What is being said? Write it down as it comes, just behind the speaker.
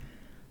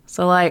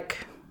So, like,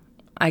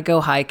 I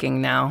go hiking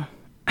now.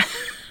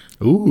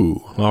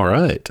 Ooh, all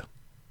right.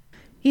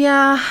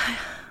 Yeah,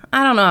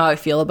 I don't know how I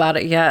feel about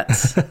it yet.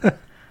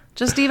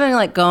 Just even,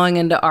 like, going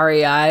into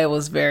REI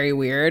was very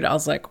weird. I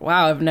was like,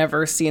 wow, I've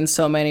never seen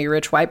so many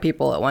rich white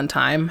people at one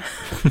time.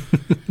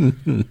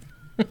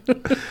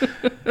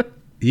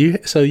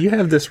 So you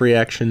have this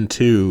reaction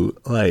too.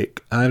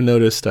 Like, I've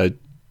noticed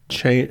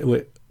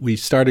we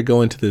started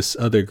going to this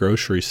other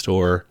grocery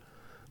store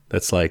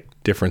that's like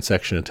different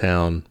section of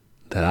town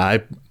that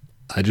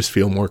I just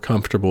feel more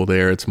comfortable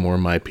there. It's more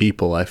my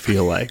people, I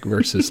feel like,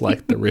 versus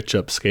like the rich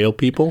upscale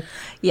people.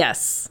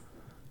 Yes.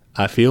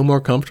 I feel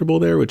more comfortable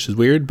there, which is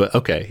weird, but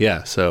okay,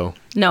 yeah. So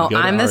no,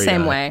 I'm the REI.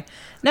 same way.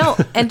 No,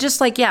 and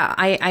just like, yeah,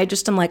 I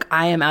just am like,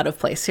 I am out of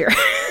place here.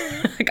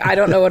 Like, I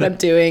don't know what I'm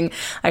doing.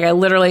 Like, I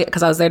literally,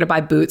 because I was there to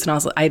buy boots,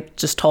 and I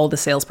just told the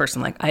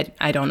salesperson, like,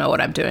 I don't know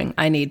what I'm doing.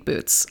 I need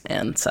boots.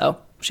 And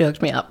so she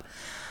hooked me up.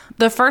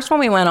 The first one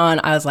we went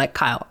on, I was like,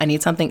 Kyle, I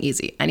need something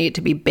easy. I need it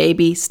to be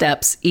baby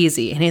steps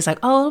easy. And he's like,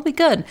 oh, it'll be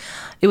good.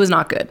 It was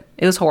not good.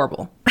 It was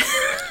horrible.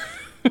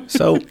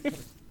 So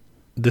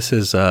this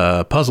has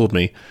puzzled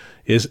me.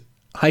 Is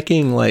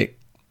hiking like,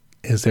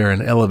 is there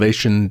an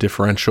elevation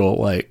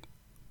differential, like,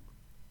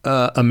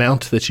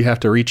 amount that you have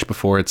to reach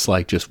before it's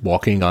like just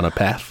walking on a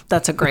path?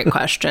 That's a great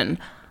question.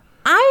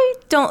 I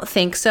don't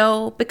think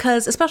so,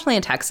 because especially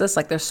in Texas,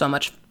 like, there's so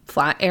much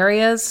flat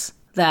areas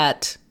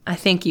that I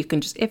think you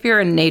can just, if you're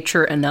in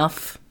nature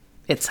enough,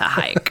 it's a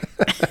hike.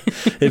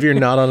 If you're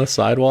not on a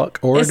sidewalk,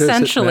 or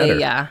essentially, does it matter?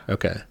 yeah.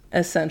 Okay.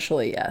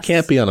 Essentially, yes.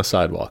 Can't be on a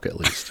sidewalk, at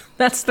least.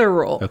 That's the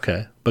rule.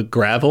 Okay. But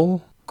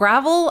gravel?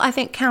 Gravel, I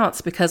think, counts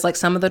because, like,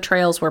 some of the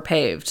trails were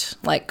paved.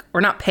 Like,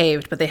 or not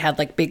paved, but they had,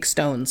 like, big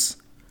stones.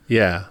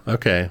 Yeah.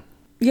 Okay.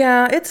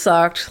 Yeah, it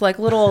sucked. Like,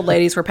 little old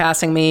ladies were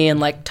passing me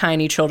and, like,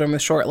 tiny children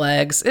with short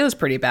legs. It was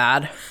pretty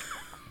bad.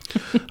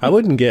 I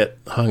wouldn't get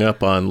hung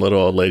up on little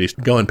old ladies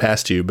going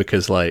past you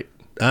because, like,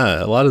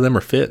 a lot of them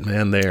are fit,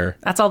 man.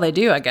 That's all they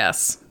do, I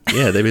guess.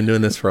 Yeah, they've been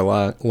doing this for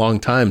a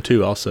long time,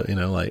 too, also,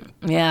 like.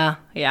 Yeah.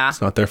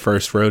 It's not their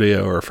first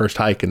rodeo or first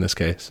hike in this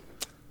case.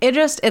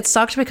 It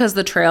sucked because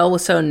the trail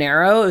was so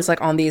narrow. It was,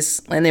 like, on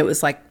these, and it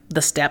was, like,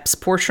 the steps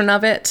portion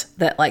of it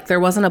that, like, there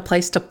wasn't a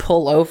place to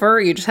pull over.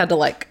 You just had to,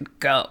 like,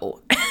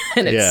 go.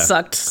 And it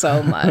sucked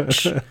so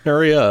much.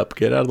 Hurry up.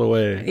 Get out of the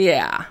way.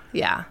 Yeah.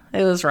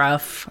 It was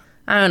rough.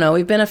 I don't know.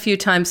 We've been a few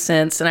times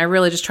since, and I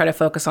really just try to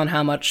focus on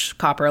how much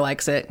Copper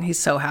likes it. He's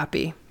so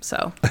happy.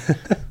 So,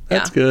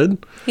 That's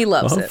good. He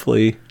loves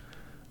it.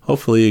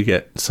 Hopefully you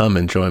get some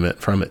enjoyment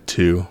from it,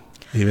 too,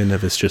 even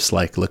if it's just,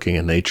 like, looking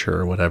at nature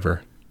or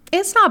whatever.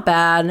 It's not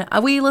bad.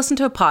 We listen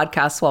to a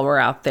podcast while we're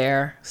out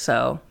there,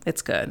 so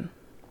it's good.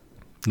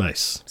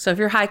 Nice. So if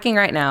you're hiking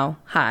right now,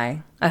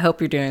 hi. I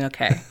hope you're doing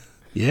okay.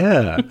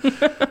 Yeah.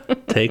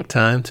 Take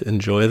time to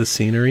enjoy the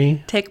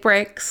scenery. Take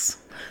breaks.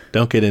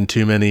 Don't get in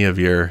too many of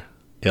your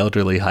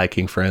elderly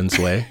hiking friends'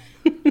 way.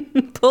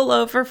 Pull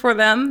over for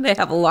them. They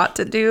have a lot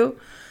to do.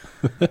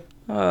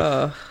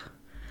 Oh.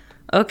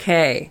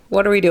 Okay.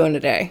 What are we doing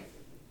today?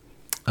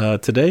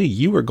 Today,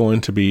 you are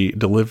going to be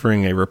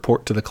delivering a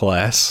report to the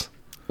class.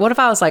 What if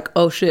I was like,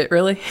 oh shit,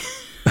 really?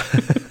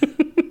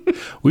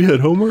 We had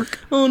homework?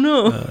 Oh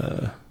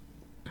no.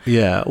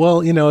 Yeah,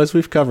 well, as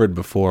we've covered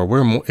before,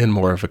 we're in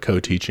more of a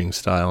co-teaching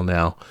style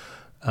now.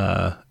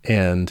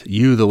 And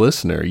you, the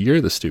listener,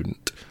 you're the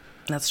student.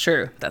 That's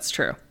true.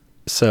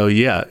 So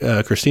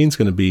yeah, Christine's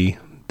going to be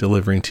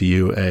delivering to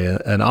you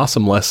an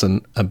awesome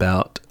lesson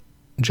about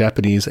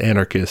Japanese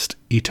anarchist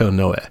Ito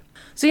Noe.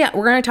 So yeah,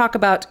 we're going to talk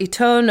about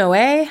Ito Noe.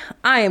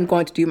 I am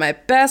going to do my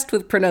best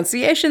with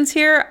pronunciations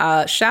here.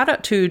 Shout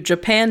out to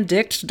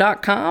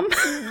japandict.com.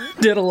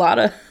 Did a lot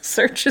of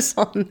searches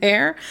on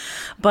there.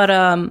 But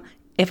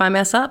if I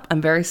mess up,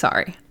 I'm very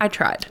sorry. I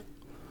tried.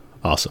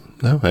 Awesome.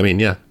 No, I mean,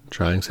 yeah,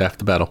 trying's half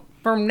the battle.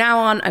 From now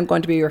on, I'm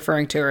going to be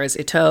referring to her as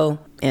Ito.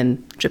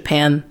 In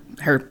Japan,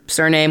 her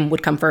surname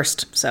would come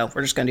first. So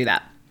we're just going to do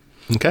that.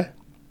 Okay.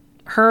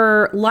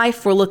 Her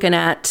life, we're looking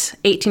at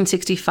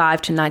 1865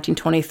 to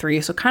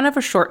 1923, so kind of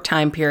a short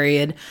time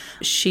period.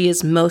 She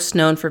is most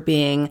known for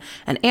being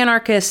an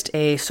anarchist,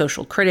 a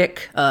social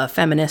critic, a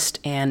feminist,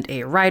 and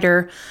a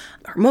writer.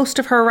 Most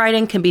of her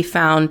writing can be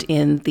found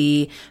in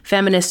the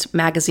feminist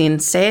magazine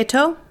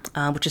Seito,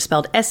 which is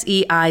spelled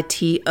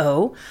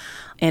Seito,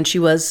 and she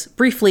was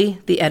briefly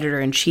the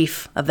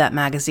editor-in-chief of that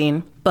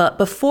magazine. But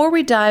before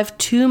we dive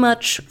too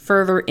much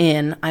further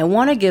in, I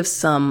want to give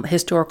some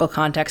historical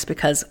context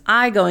because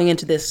I, going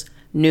into this,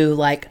 knew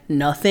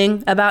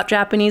nothing about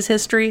Japanese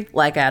history,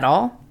 at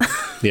all.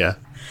 Yeah.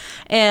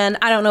 And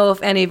I don't know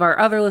if any of our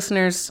other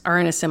listeners are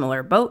in a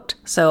similar boat,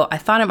 so I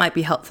thought it might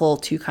be helpful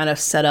to kind of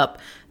set up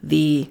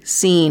the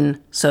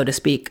scene, so to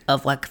speak,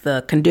 of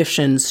the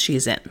conditions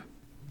she's in.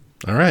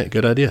 All right,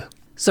 good idea.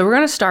 So we're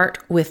going to start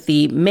with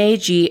the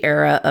Meiji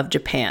era of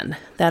Japan.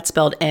 That's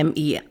spelled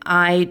Meiji.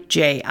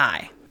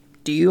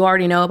 Do you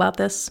already know about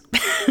this?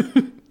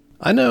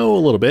 I know a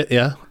little bit,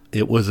 yeah.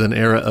 It was an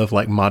era of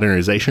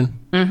modernization.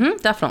 Mm-hmm,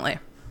 definitely.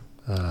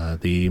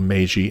 The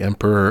Meiji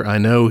Emperor. I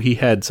know he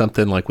had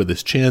something like with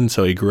his chin,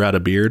 so he grew out a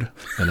beard.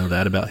 I know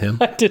that about him.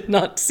 I did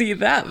not see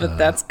that, but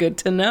that's good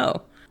to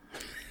know.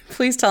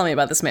 Please tell me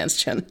about this man's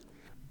chin.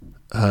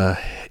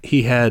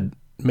 He had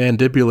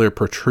mandibular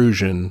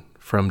protrusion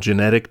from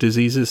genetic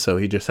diseases, so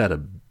he just had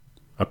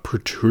a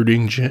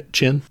protruding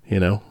chin,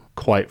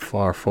 quite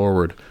far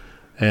forward.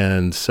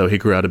 And so he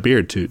grew out a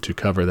beard to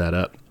cover that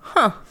up.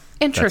 Huh.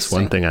 Interesting. That's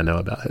one thing I know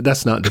about it.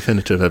 That's not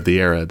definitive of the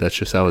era. That's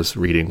just I was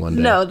reading one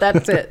day. No,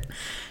 that's it.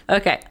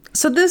 Okay.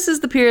 So this is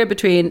the period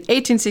between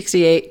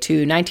 1868 to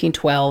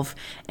 1912.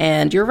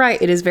 And you're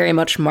right, it is very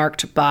much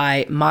marked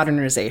by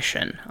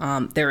modernization.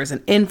 There is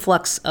an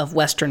influx of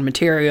Western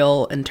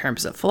material in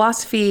terms of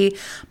philosophy,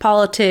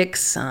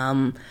 politics,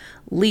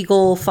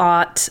 legal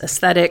thought,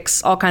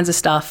 aesthetics, all kinds of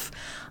stuff.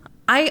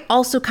 I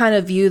also kind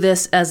of view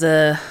this as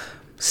a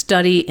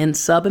study in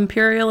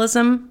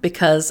sub-imperialism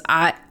because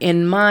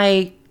in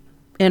my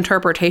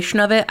interpretation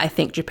of it, I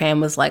think Japan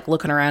was like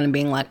looking around and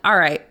being like, all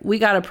right, we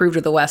got to prove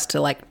to the West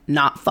to like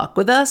not fuck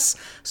with us.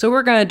 So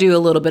we're going to do a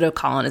little bit of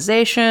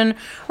colonization.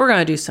 We're going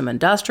to do some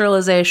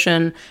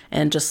industrialization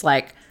and just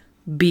like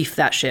beef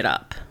that shit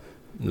up.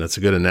 That's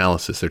a good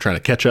analysis. They're trying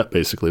to catch up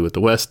basically with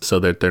the West so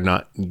that they're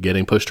not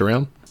getting pushed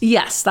around.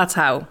 Yes, that's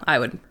how I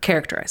would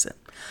characterize it.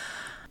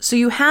 So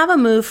you have a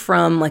move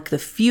from like the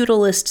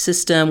feudalist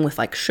system with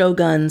like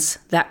shoguns,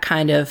 that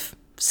kind of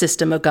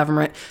system of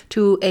government,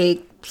 to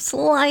a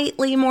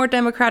slightly more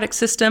democratic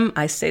system.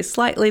 I say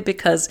slightly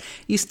because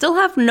you still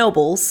have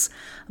nobles,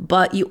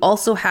 but you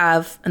also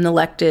have an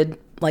elected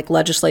like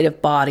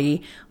legislative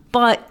body,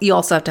 but you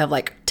also have to have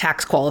like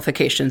tax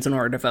qualifications in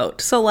order to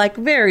vote. So like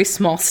very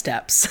small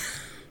steps.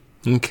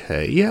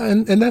 Okay. Yeah.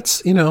 And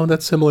that's,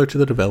 that's similar to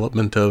the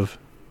development of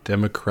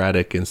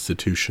democratic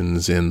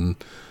institutions in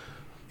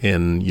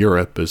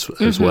Europe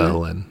as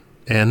well.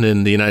 And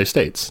in the United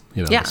States,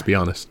 let's be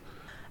honest.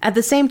 At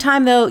the same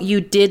time, though,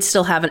 you did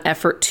still have an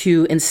effort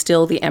to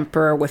instill the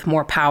emperor with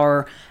more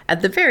power,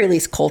 at the very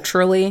least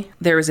culturally.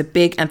 There was a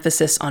big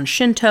emphasis on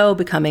Shinto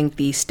becoming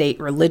the state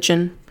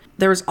religion.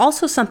 There was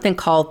also something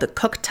called the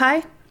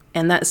Kokutai,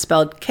 and that's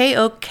spelled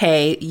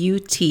Kokutai.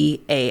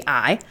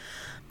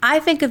 I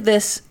think of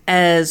this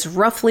as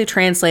roughly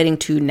translating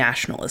to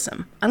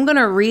nationalism. I'm going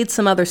to read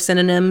some other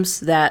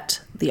synonyms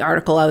that the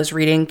article I was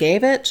reading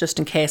gave it, just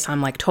in case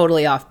I'm like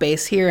totally off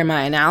base here in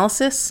my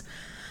analysis.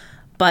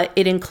 But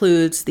it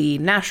includes the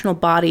national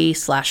body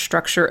 /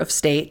 structure of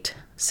state,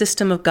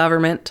 system of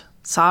government,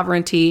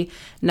 sovereignty,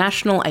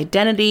 national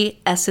identity,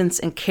 essence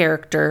and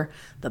character,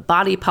 the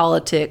body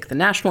politic, the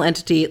national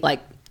entity,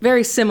 like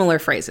very similar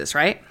phrases,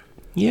 right?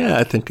 Yeah,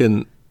 I think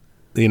in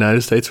the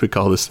United States we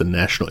call this the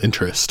national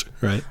interest,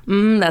 right?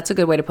 That's a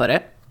good way to put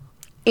it.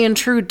 In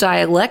true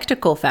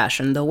dialectical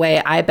fashion, the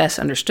way I best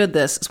understood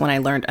this is when I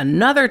learned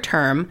another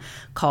term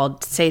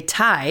called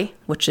seitai,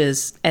 which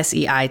is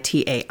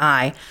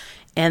Seitai.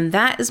 And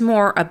that is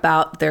more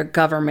about their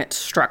government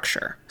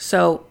structure.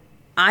 So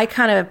I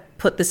kind of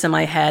put this in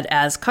my head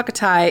as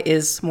Kokutai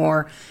is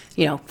more,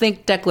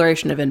 think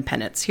Declaration of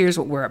Independence. Here's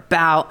what we're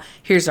about.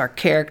 Here's our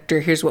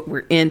character. Here's what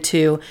we're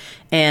into.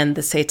 And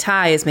the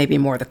Seitai is maybe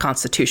more the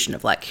Constitution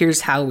of like,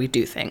 here's how we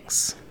do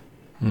things.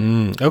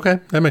 Okay,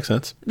 that makes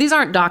sense. These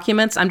aren't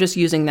documents. I'm just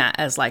using that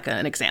as like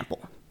an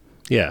example.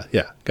 Yeah,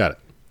 got it.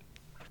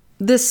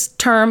 This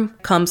term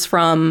comes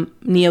from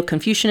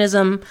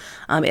Neo-Confucianism.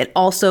 It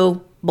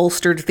also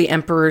bolstered the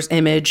emperor's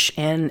image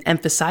and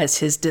emphasized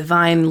his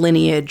divine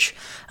lineage.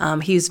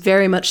 He's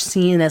very much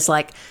seen as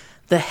like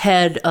the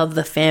head of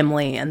the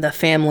family, and the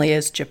family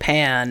is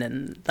Japan,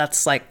 and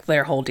that's like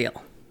their whole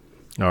deal.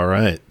 All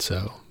right,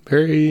 so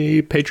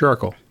very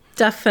patriarchal.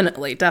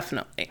 Definitely.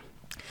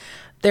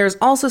 There's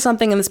also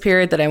something in this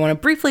period that I want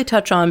to briefly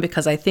touch on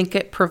because I think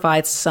it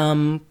provides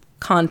some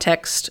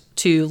context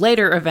to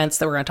later events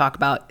that we're going to talk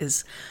about,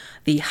 is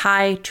the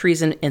high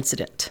treason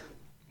incident.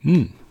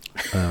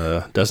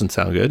 Doesn't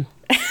sound good.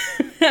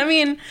 I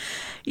mean,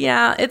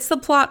 yeah, it's the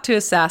plot to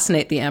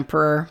assassinate the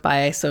emperor by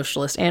a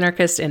socialist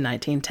anarchist in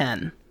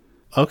 1910.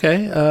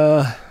 Okay.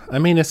 I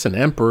mean, it's an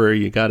emperor.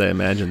 You got to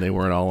imagine they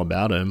weren't all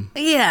about him.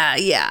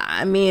 Yeah.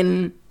 I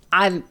mean,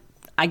 I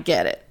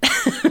get it.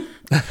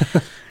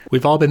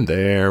 We've all been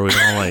there. We've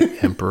all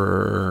like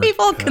emperor. We've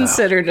all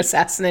considered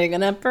assassinating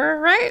an emperor,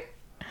 right?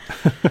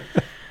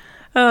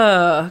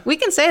 We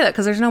can say that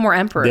because there's no more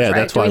emperors, right?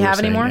 That's why Do we we're have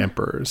any saying more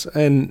emperors.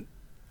 And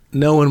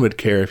no one would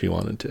care if you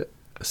wanted to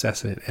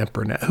assassinate an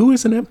emperor now. Who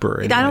is an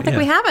emperor anyway? I don't think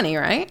we have any,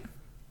 right?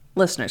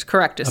 Listeners,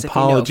 correct us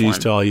Apologies if you know of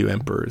one. to all you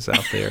emperors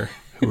out there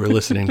who are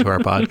listening to our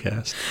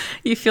podcast.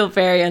 You feel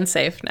very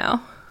unsafe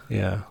now.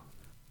 Yeah.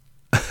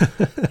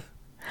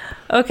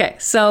 Okay,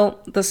 so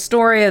the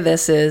story of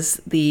this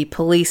is the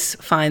police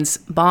finds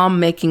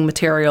bomb-making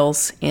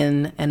materials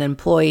in an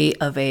employee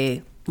of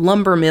a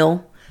lumber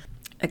mill.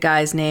 A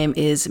guy's name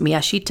is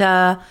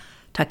Miyashita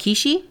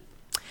Takeshi.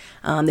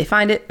 They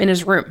find it in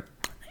his room,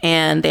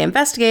 and they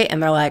investigate,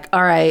 and they're like,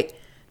 all right,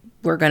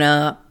 we're going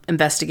to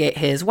investigate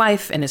his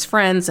wife and his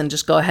friends and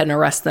just go ahead and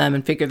arrest them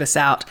and figure this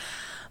out.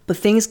 But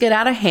things get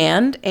out of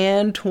hand,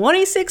 and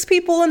 26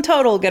 people in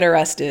total get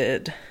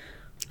arrested.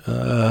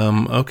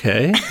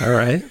 Okay. All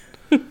right.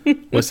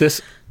 Was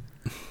this,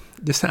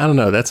 I don't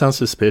know. That sounds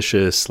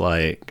suspicious.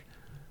 Like,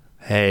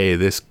 hey,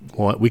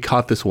 we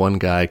caught this one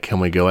guy. Can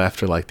we go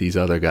after like these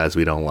other guys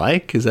we don't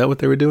like? Is that what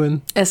they were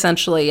doing?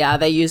 Essentially, yeah.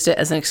 They used it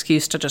as an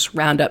excuse to just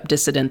round up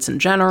dissidents in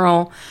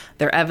general.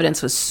 Their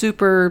evidence was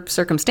super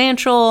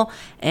circumstantial,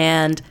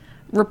 and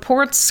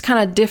reports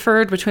kind of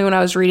differed between what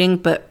I was reading,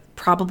 but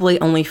probably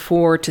only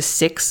 4 to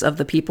 6 of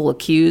the people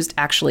accused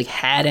actually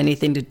had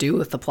anything to do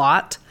with the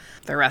plot.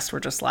 The rest were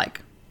just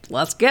like,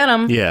 let's get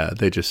them. Yeah,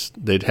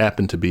 they'd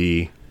happen to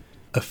be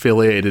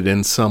affiliated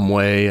in some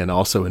way and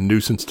also a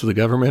nuisance to the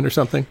government or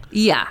something?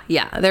 Yeah.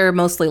 They're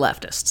mostly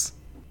leftists.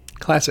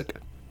 Classic.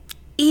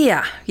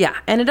 Yeah.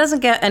 And it doesn't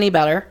get any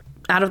better.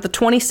 Out of the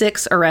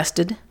 26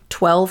 arrested,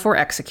 12 were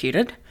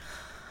executed.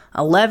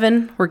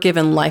 11 were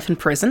given life in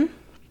prison.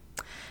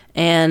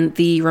 And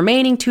the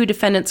remaining 2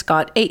 defendants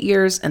got 8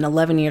 years and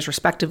 11 years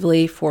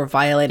respectively for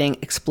violating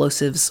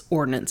explosives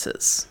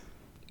ordinances.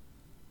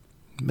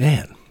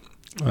 Man.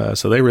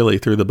 So they really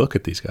threw the book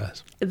at these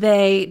guys.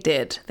 They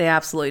did. They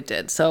absolutely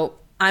did. So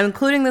I'm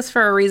including this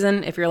for a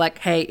reason. If you're like,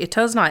 hey,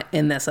 Ito's not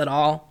in this at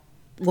all,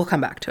 we'll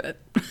come back to it.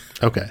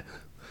 Okay.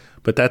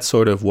 But that's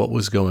sort of what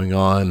was going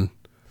on.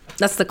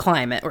 That's the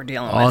climate we're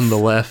dealing with. On the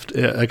left,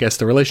 I guess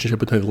the relationship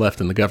between the left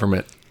and the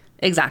government.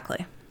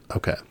 Exactly.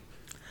 Okay.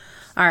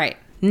 All right.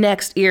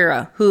 Next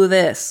era. Who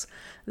this?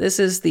 This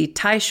is the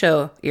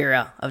Taisho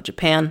era of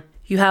Japan.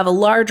 You have a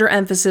larger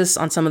emphasis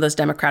on some of those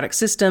democratic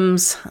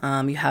systems.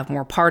 You have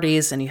more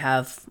parties and you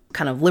have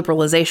kind of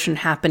liberalization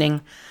happening.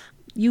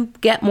 You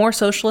get more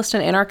socialist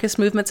and anarchist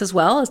movements as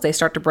well as they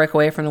start to break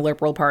away from the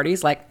liberal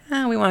parties. Like,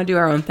 we want to do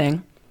our own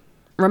thing.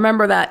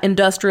 Remember that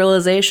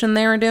industrialization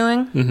they were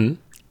doing? Mm-hmm.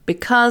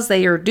 Because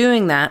they are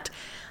doing that,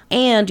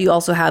 and you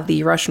also have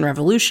the Russian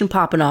Revolution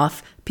popping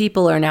off,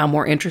 people are now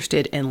more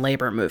interested in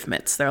labor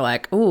movements. They're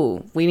like,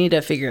 ooh, we need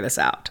to figure this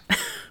out.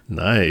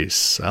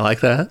 Nice. I like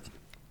that.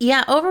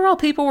 Yeah, overall,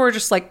 people were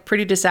just like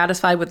pretty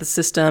dissatisfied with the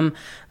system.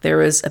 There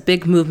was a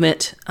big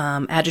movement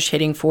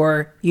agitating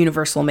for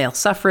universal male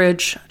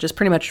suffrage. Just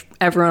pretty much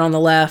everyone on the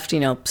left,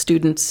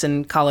 students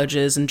and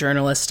colleges and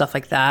journalists, stuff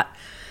like that.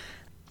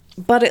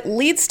 But it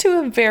leads to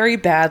a very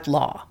bad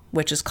law,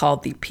 which is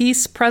called the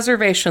Peace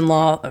Preservation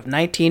Law of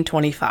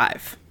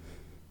 1925.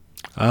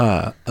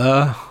 That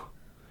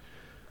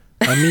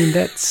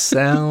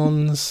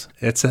sounds...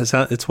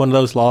 It's one of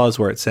those laws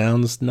where it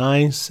sounds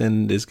nice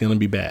and is going to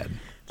be bad.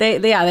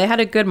 They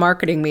had a good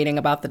marketing meeting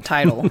about the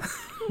title.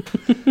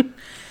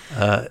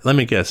 Let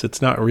me guess,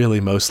 it's not really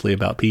mostly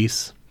about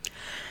peace?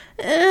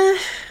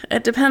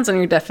 It depends on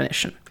your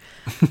definition.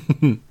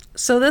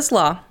 So this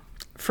law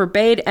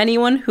forbade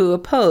anyone who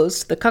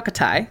opposed the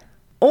Kokutai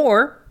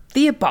or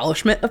the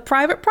abolishment of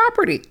private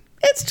property.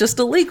 It's just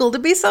illegal to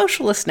be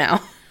socialist now.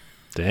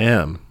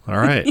 Damn. All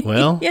right.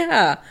 Well,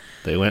 yeah.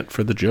 They went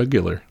for the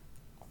jugular.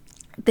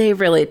 They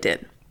really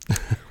did.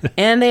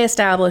 And they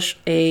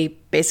established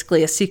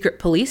basically a secret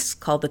police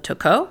called the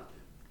Toko,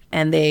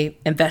 and they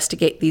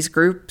investigate these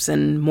groups,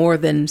 and more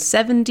than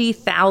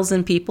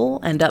 70,000 people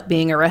end up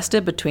being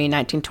arrested between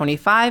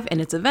 1925 and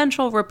its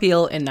eventual repeal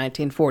in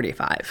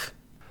 1945.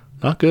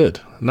 Not good.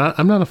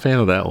 I'm not a fan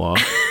of that law.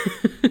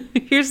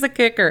 Here's the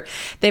kicker.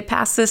 They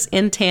passed this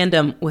in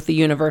tandem with the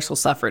universal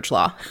suffrage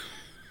law.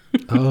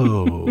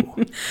 Oh.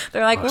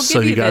 They're like, we'll give so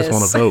you you guys this.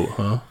 want to vote,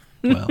 huh?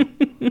 Well.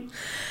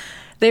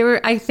 They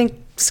were, I think,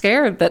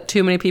 scared that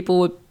too many people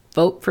would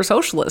vote for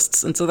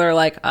socialists. And so they're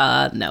like,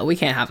 no, we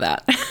can't have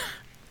that.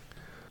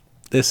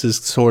 This is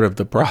sort of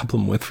the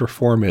problem with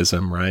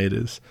reformism, right?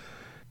 Is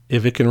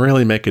if it can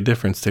really make a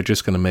difference, they're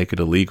just going to make it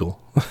illegal.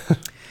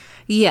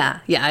 Yeah.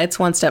 It's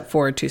one step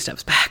forward, 2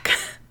 steps back.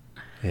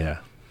 Yeah.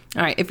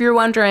 All right. If you're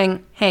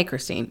wondering, hey,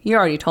 Christine, you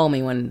already told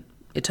me when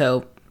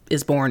Ito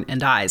is born and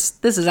dies.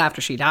 This is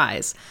after she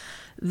dies.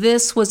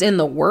 This was in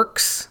the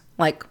works,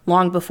 like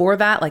long before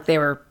that. Like they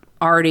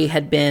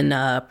had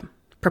been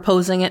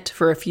proposing it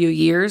for a few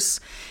years.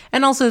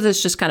 And also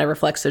this just kind of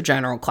reflects the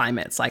general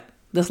climate. It's like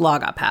this law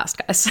got passed,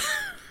 guys.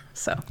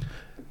 So.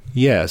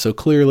 Yeah. So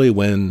clearly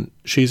when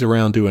she's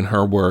around doing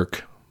her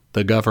work,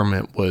 the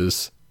government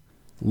was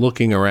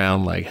looking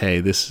around like,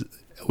 hey,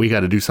 we got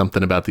to do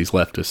something about these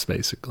leftists,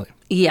 basically.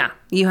 Yeah.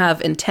 You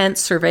have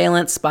intense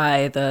surveillance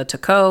by the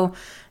Toko.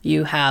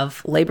 You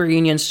have labor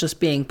unions just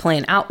being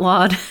plain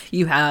outlawed.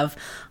 You have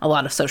a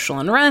lot of social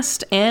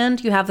unrest,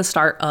 and you have the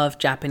start of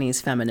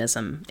Japanese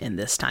feminism in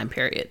this time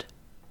period.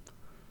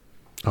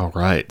 All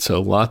right.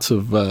 So lots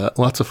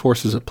of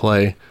forces at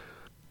play.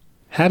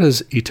 How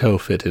does Ito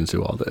fit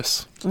into all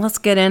this? Let's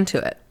get into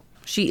it.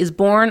 She is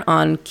born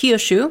on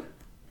Kyushu,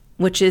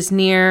 which is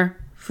near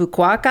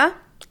Fukuoka,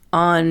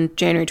 on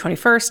January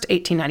 21st,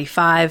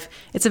 1895.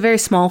 It's a very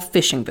small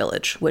fishing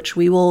village, which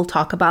we will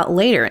talk about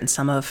later in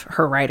some of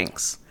her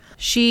writings.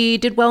 She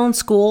did well in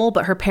school,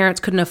 but her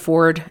parents couldn't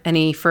afford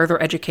any further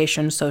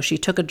education, so she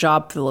took a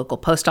job for the local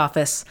post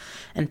office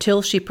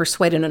until she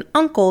persuaded an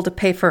uncle to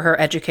pay for her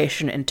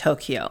education in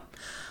Tokyo.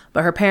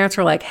 But her parents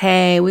were like,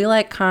 hey, we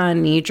kind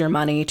of need your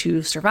money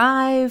to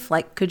survive.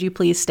 Could you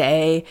please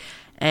stay?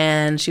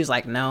 And she was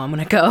like, no, I'm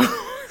going to go.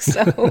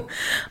 So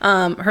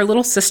her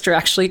little sister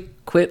actually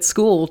quit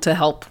school to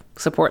help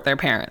support their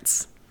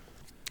parents.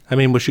 I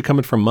mean, was she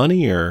coming from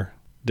money or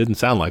didn't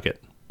sound like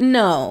it?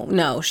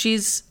 No.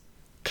 She's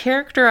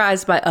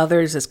characterized by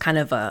others as kind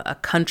of a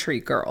country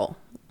girl.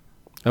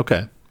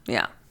 Okay.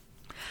 Yeah.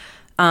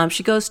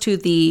 She goes to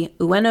the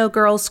Ueno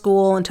Girls'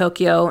 School in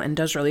Tokyo and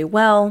does really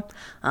well.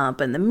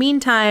 But in the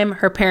meantime,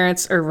 her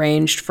parents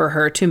arranged for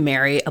her to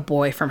marry a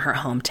boy from her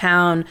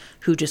hometown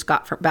who just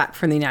got back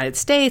from the United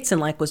States and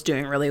was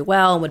doing really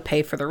well and would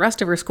pay for the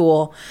rest of her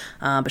school.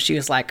 But she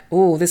was like,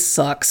 "Oh, this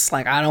sucks.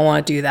 I don't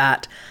want to do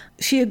that."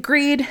 She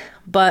agreed,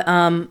 but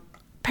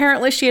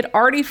apparently she had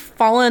already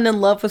fallen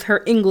in love with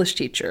her English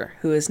teacher,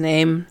 who is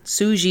named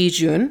Suji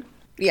Jun.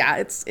 Yeah,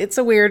 it's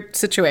a weird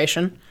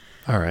situation.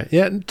 All right.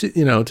 Yeah,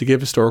 to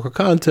give historical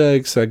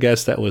context, I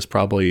guess that was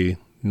probably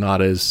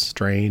not as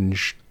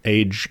strange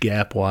age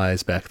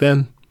gap-wise back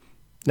then.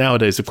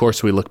 Nowadays, of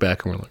course, we look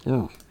back and we're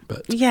like,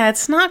 but... Yeah,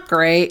 it's not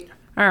great.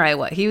 All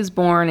right, he was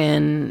born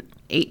in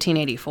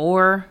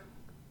 1884?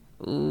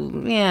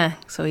 Ooh, yeah,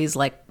 so he's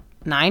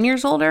 9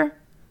 years older?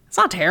 It's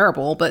not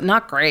terrible, but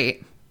not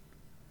great.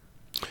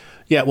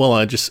 Yeah, well,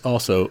 I just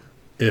also,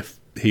 if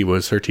he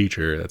was her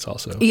teacher, that's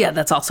also... Yeah,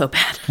 that's also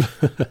bad.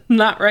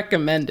 Not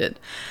recommended.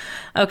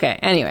 Okay,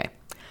 anyway.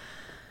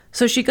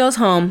 So she goes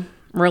home,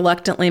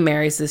 reluctantly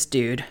marries this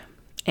dude,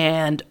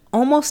 and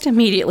almost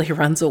immediately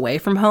runs away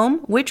from home,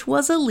 which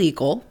was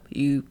illegal.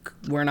 You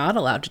were not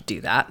allowed to do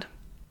that.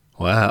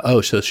 Wow.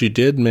 Oh, so she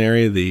did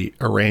marry the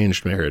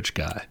arranged marriage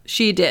guy.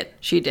 She did.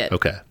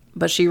 Okay.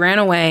 But she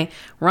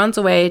runs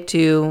away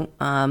to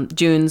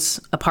Jun's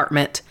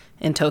apartment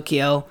in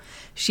Tokyo.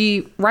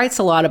 She writes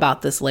a lot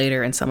about this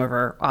later in some of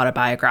her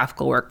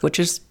autobiographical work, which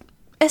is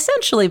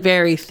essentially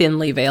very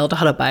thinly veiled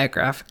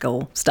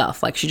autobiographical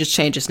stuff. She just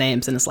changes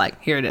names and it's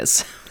here it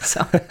is.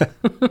 So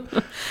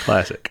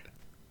Classic.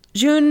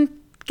 Jun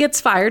gets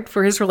fired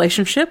for his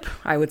relationship.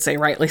 I would say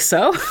rightly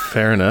so.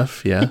 Fair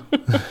enough, yeah.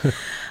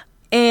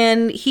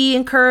 And he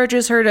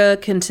encourages her to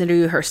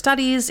continue her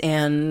studies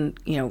and,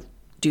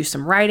 do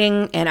some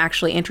writing, and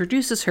actually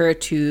introduces her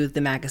to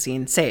the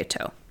magazine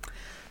Seito. All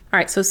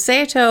right, so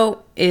Seito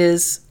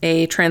is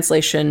a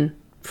translation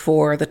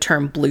for the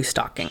term blue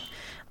stocking.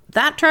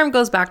 That term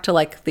goes back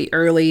to the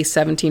early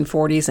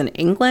 1740s in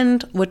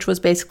England, which was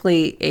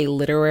basically a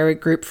literary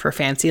group for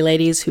fancy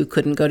ladies who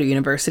couldn't go to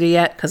university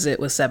yet because it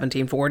was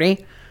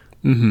 1740.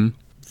 Mm-hmm.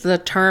 The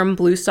term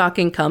blue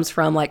stocking comes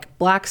from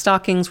black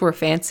stockings were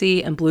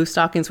fancy and blue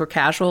stockings were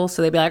casual.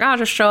 So they'd be like,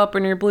 just show up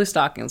in your blue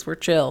stockings. We're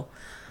chill.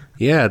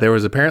 Yeah, there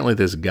was apparently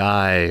this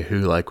guy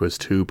who was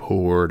too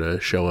poor to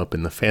show up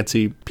in the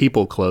fancy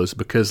people clothes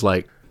because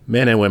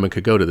men and women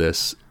could go to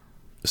this.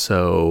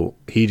 So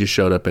he just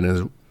showed up in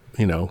his,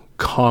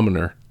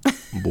 commoner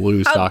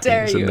blue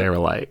stockings, and they were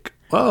like,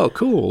 "Oh,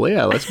 cool,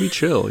 yeah, let's be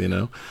chill,"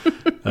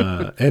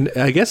 And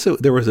I guess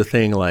there was a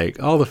thing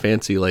all the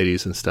fancy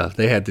ladies and stuff,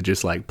 they had to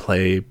just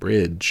play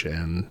bridge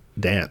and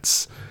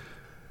dance,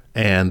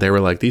 and they were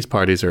like, "These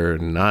parties are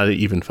not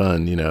even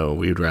fun.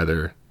 We'd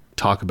rather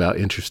talk about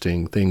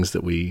interesting things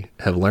that we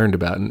have learned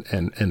about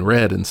and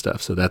read and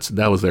stuff." So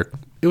that was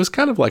it was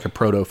kind of like a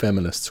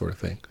proto-feminist sort of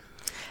thing.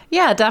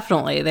 Yeah,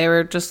 definitely. They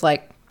were just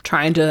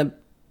trying to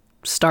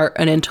start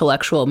an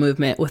intellectual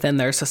movement within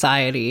their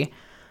society.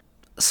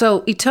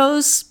 So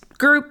Ito's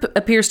group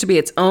appears to be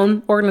its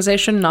own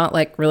organization, not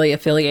really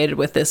affiliated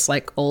with this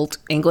old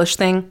English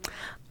thing.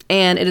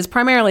 And it is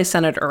primarily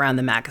centered around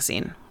the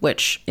magazine,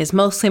 which is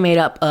mostly made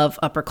up of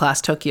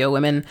upper-class Tokyo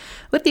women,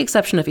 with the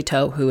exception of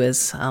Ito, who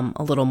is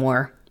a little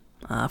more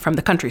from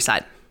the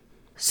countryside.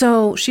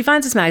 So she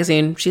finds this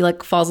magazine. She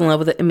falls in love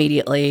with it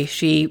immediately.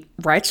 She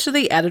writes to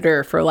the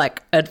editor for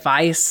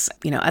advice.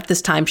 At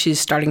this time she's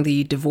starting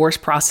the divorce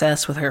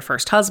process with her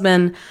first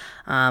husband.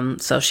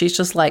 So she's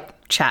just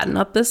chatting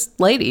up this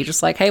lady,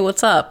 just hey,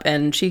 what's up?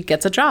 And she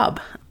gets a job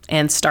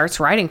and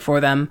starts writing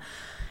for them.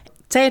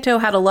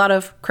 Seito had a lot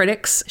of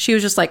critics. She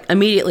was just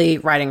immediately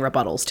writing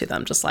rebuttals to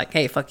them, just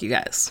hey, fuck you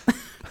guys.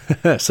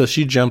 So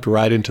she jumped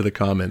right into the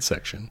comment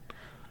section.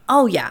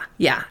 Oh, yeah.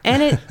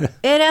 And it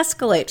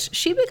escalates.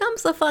 She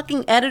becomes the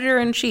fucking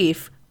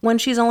editor-in-chief when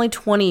she's only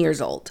 20 years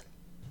old.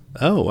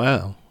 Oh,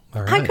 wow.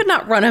 All right. I could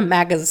not run a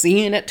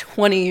magazine at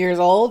 20 years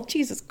old.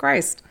 Jesus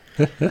Christ.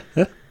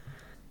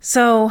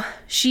 So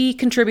she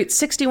contributes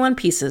 61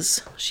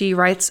 pieces. She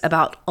writes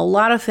about a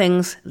lot of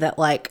things that,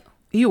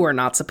 you were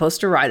not supposed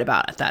to write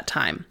about at that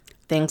time.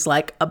 Things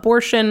like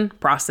abortion,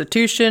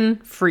 prostitution,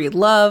 free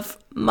love,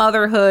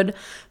 motherhood,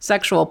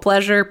 sexual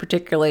pleasure,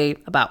 particularly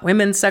about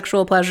women's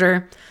sexual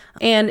pleasure,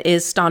 and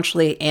is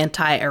staunchly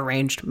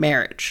anti-arranged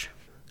marriage.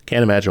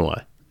 Can't imagine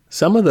why.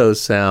 Some of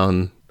those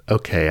sound,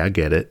 okay, I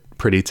get it,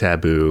 pretty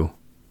taboo,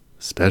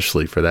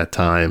 especially for that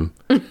time.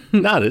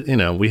 Not,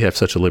 we have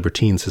such a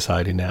libertine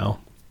society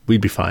now.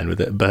 We'd be fine with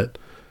it. But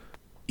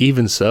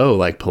even so,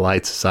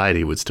 polite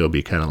society would still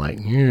be kind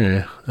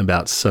of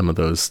about some of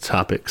those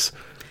topics.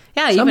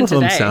 Yeah, some even of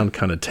them today. sound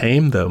kind of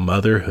tame, though.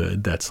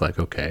 Motherhood, that's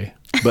okay.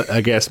 But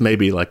I guess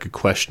maybe a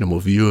questionable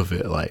view of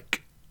it,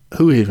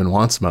 who even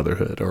wants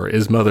motherhood? Or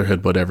is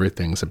motherhood what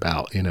everything's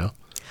about,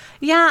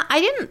 Yeah, I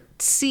didn't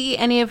see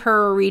any of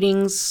her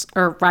readings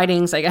or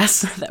writings, I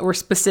guess, that were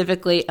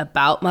specifically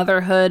about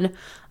motherhood.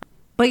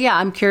 But yeah,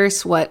 I'm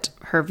curious what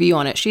her view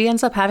on it. She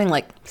ends up having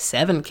like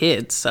 7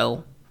 kids,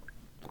 so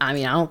I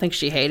mean, I don't think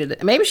she hated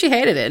it. Maybe she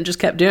hated it and just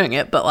kept doing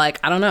it, but like,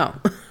 I don't know.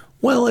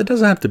 Well, it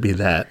doesn't have to be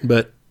that,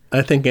 but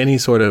I think any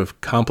sort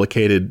of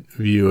complicated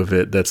view of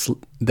it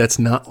that's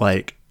not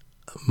like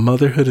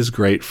motherhood is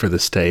great for the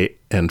state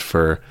and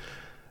for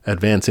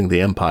advancing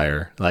the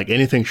empire. Like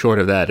anything short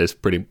of that it's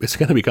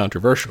going to be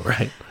controversial,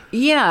 right?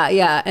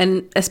 Yeah.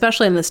 And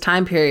especially in this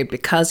time period,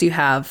 because you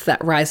have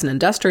that rise in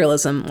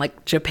industrialism,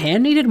 like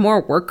Japan needed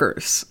more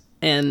workers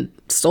and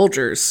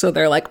soldiers. So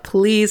they're like,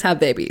 please have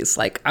babies.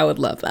 Like, I would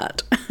love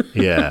that.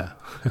 Yeah.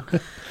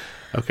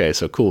 Okay,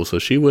 so cool. So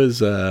she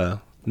was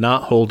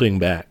not holding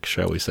back,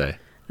 shall we say?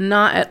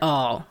 Not at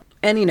all.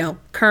 And, you know,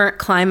 current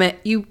climate,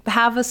 you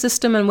have a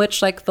system in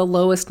which, like, the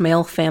lowest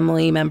male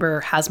family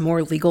member has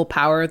more legal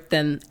power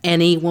than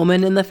any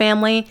woman in the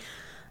family.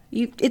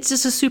 It's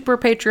just a super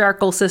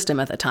patriarchal system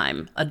at the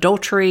time.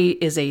 Adultery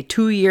is a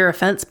 2-year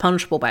offense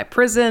punishable by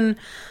prison.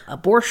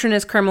 Abortion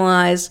is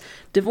criminalized.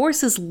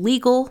 Divorce is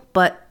legal,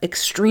 but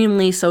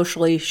extremely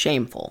socially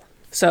shameful.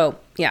 So,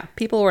 yeah,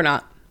 people were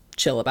not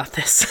chill about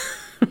this.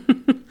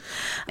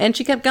 And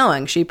she kept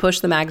going. She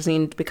pushed the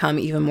magazine to become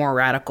even more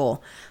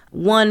radical.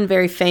 One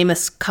very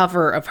famous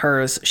cover of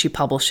hers, she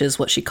publishes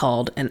what she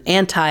called an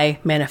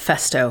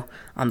anti-manifesto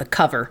on the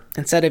cover.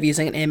 Instead of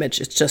using an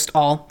image, it's just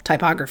all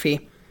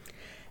typography.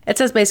 It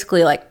says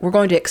basically like, we're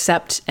going to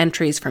accept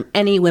entries from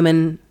any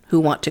women who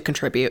want to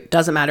contribute.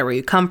 Doesn't matter where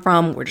you come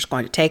from. We're just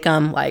going to take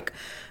them. Like,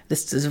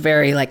 this is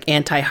very like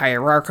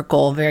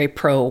anti-hierarchical, very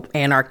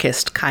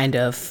pro-anarchist kind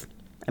of,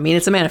 I mean,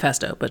 it's a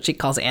manifesto, but she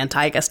calls it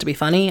anti, I guess, to be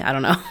funny. I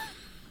don't know.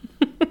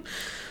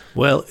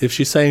 Well, if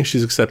she's saying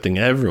she's accepting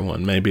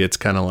everyone, maybe it's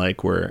kind of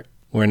like we're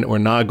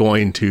not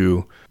going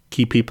to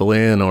keep people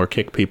in or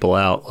kick people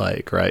out,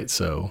 like, right?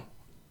 So,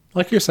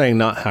 like you're saying,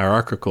 not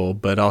hierarchical,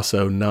 but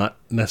also not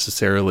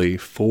necessarily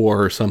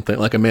for something.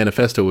 Like a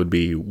manifesto would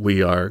be,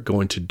 we are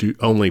going to do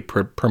only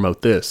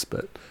promote this,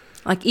 but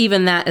like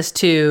even that is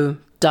too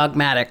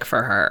dogmatic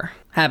for her,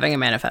 having a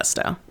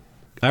manifesto.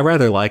 I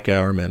rather like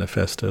our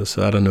manifesto,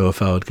 so I don't know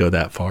if I would go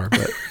that far,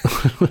 but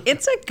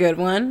It's a good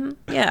one.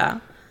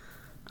 Yeah.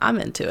 I'm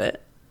into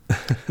it.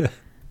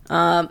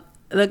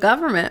 The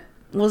government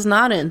was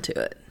not into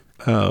it.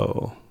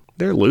 Oh,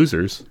 they're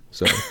losers.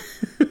 So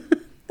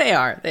They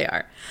are.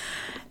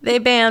 They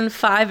banned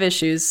 5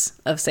 issues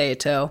of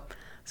Saito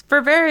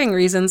for varying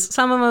reasons.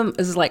 Some of them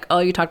is like, oh,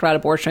 you talked about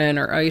abortion,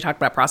 or oh, you talked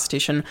about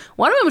prostitution.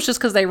 One of them was just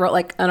because they wrote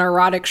like an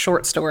erotic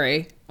short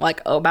story,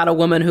 like about a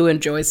woman who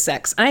enjoys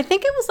sex. And I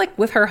think it was like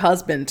with her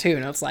husband too.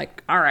 And I was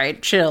like, all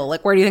right, chill.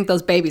 Like, where do you think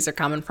those babies are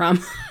coming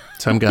from?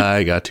 some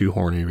guy got too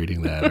horny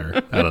reading that,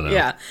 or I don't know.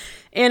 Yeah,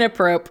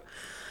 inappropriate.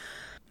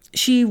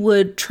 She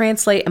would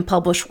translate and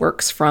publish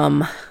works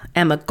from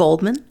Emma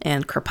Goldman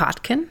and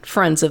Kropotkin,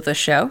 friends of the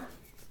show.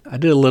 I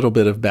did a little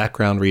bit of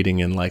background reading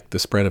in like the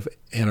spread of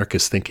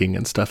anarchist thinking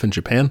and stuff in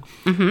Japan.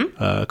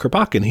 Mm-hmm.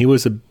 Kropotkin, he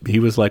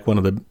was like one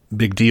of the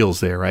big deals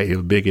there, right? He had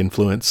a big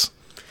influence.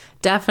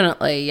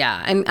 Definitely,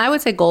 yeah. And I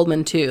would say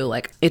Goldman, too.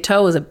 Like,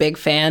 Ito was a big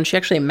fan. She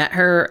actually met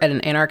her at an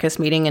anarchist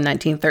meeting in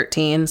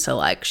 1913, so,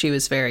 like, she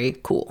was very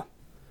cool.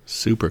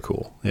 Super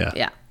cool, yeah.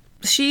 Yeah.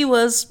 She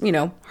was, you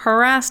know,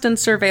 harassed and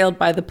surveilled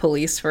by the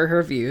police for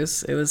her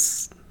views. It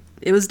was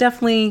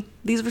definitely,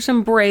 these were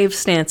some brave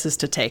stances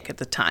to take at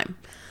the time.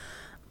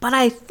 But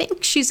I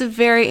think she's a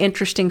very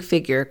interesting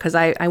figure, because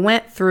I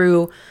went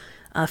through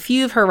a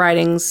few of her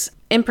writings.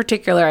 In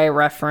particular, I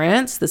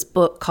reference this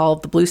book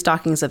called The Blue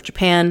Stockings of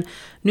Japan,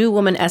 New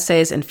Woman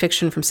Essays and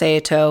Fiction from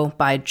Saito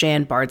by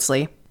Jan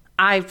Bardsley.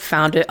 I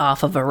found it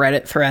off of a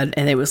Reddit thread,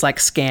 and it was like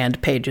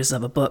scanned pages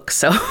of a book,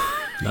 so...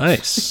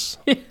 Nice.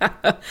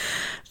 Yeah.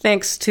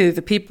 Thanks to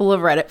the people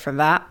of Reddit for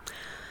that.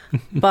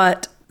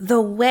 But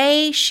the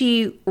way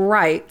she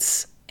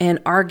writes and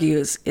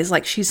argues is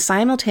like she's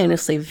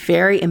simultaneously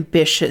very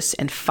ambitious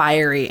and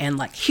fiery and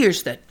like,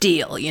 here's the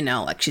deal, you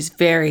know, like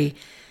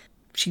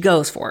she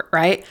goes for it,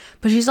 right?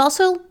 But she's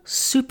also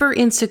super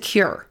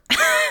insecure.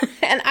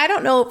 And I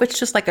don't know if it's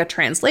just like a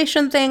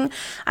translation thing.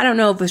 I don't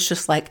know if it's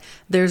just like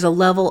there's a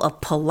level of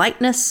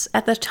politeness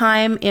at the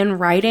time in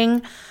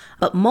writing.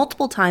 But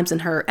multiple times in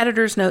her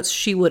editor's notes,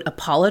 she would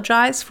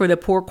apologize for the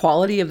poor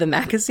quality of the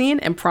magazine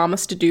and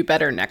promise to do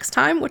better next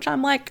time, which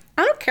I'm like,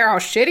 I don't care how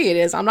shitty it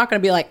is. I'm not going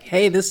to be like,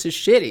 hey, this is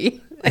shitty.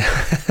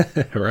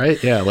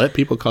 Right? Yeah, let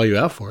people call you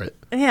out for it.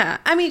 Yeah.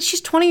 I mean, she's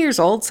 20 years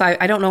old, so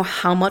I don't know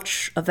how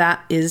much of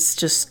that is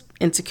just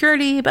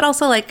insecurity, but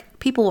also like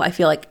people, I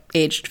feel like,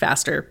 aged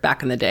faster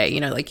back in the day. You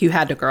know, like you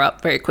had to grow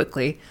up very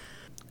quickly.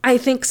 I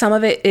think some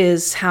of it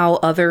is how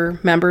other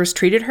members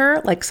treated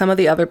her. Like some of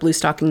the other Blue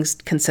Stockings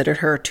considered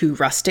her too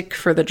rustic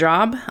for the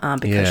job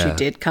because she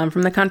did come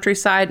from the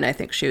countryside, and I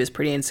think she was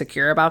pretty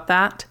insecure about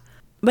that.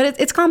 But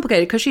it's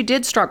complicated because she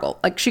did struggle.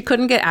 Like she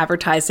couldn't get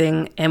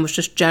advertising and was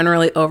just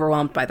generally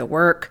overwhelmed by the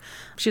work.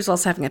 She was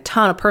also having a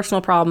ton of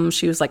personal problems.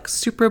 She was like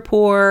super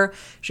poor.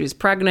 She was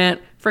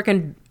pregnant.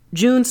 Freaking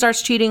June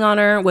starts cheating on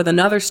her with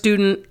another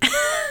student.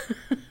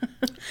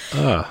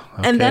 Oh,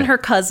 okay. And then her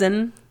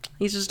cousin.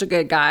 He's just a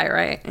good guy,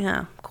 right?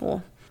 Yeah,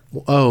 cool.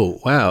 Oh,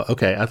 wow.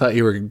 Okay. I thought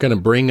you were going to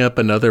bring up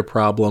another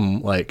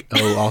problem. Like,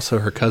 oh, also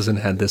her cousin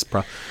had this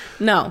problem.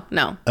 No.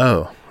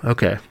 Oh,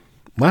 okay.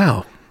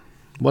 Wow.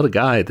 What a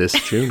guy, this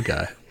June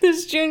guy.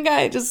 This June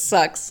guy just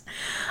sucks.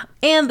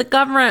 And the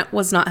government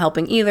was not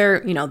helping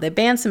either. You know, they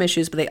banned some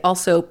issues, but they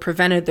also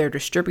prevented their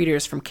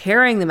distributors from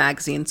carrying the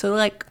magazine. So,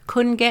 like,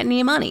 couldn't get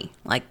any money.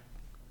 Like,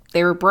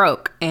 they were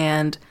broke.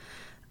 And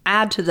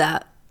add to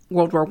that,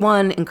 World War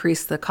I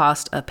increased the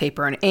cost of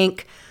paper and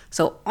ink.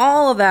 So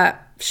all of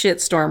that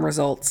shitstorm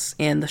results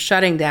in the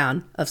shutting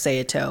down of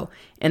Seiito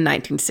in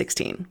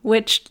 1916,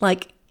 which,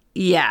 like,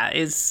 yeah,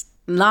 is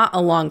not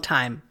a long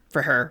time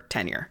for her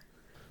tenure.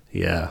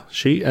 Yeah.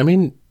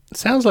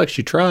 Sounds like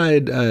she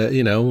tried,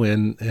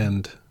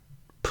 and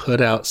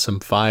put out some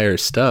fire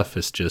stuff.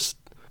 It's just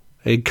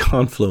a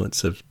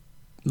confluence of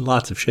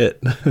lots of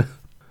shit.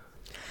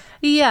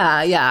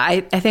 Yeah.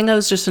 I think it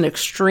was just an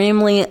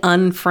extremely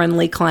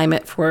unfriendly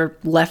climate for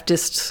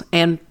leftists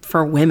and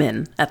for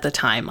women at the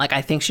time. Like,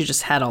 I think she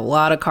just had a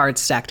lot of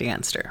cards stacked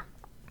against her.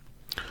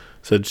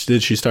 So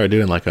did she start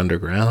doing, like,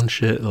 underground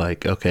shit?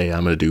 Like, okay,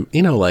 I'm going to do,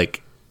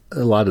 like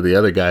a lot of the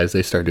other guys,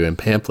 they start doing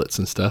pamphlets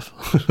and stuff.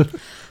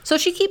 So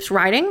she keeps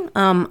writing,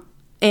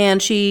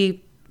 and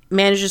she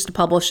manages to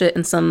publish it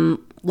in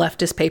some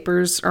leftist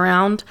papers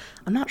around.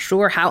 I'm not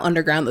sure how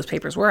underground those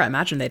papers were. I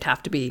imagine they'd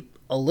have to be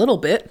a little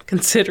bit,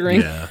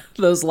 considering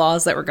those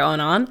laws that were going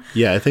on.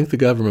 Yeah, I think the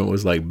government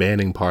was, like,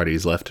 banning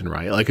parties left and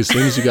right. Like, as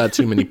soon as you got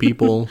too many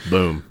people,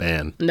 boom,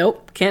 ban.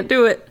 Nope, can't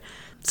do it.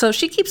 So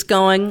she keeps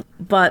going,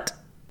 but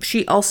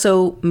she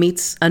also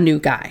meets a new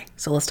guy.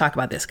 So let's talk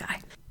about this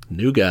guy.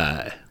 New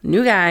guy.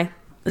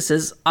 This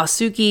is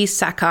Osugi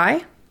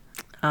Sakai.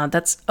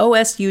 That's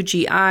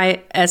Osugiisakae,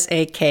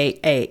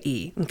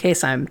 in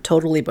case I'm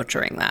totally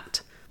butchering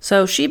that.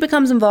 So she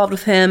becomes involved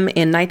with him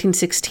in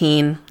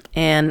 1916,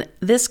 and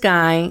this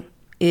guy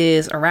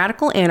is a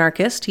radical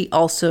anarchist. He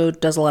also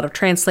does a lot of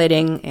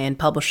translating and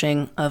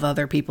publishing of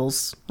other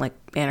people's, like,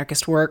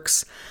 anarchist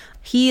works.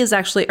 He is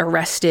actually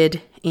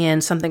arrested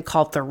in something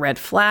called the Red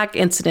Flag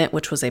Incident,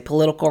 which was a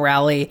political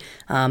rally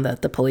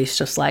that the police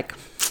just, like,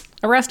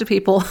 arrested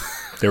people.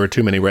 There were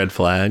too many red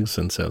flags,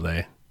 and so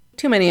they...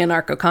 Too many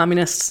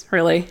anarcho-communists,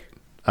 really.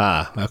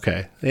 Ah,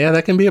 okay. Yeah,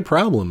 that can be a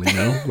problem,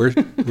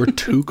 We're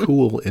too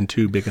cool in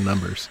too big a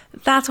numbers.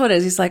 That's what it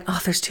is. He's like, oh,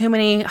 there's too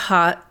many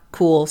hot,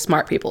 cool,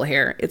 smart people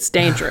here. It's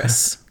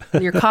dangerous.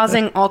 You're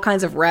causing all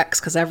kinds of wrecks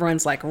because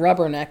everyone's, like,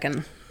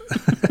 rubbernecking.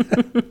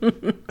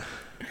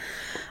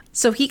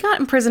 So he got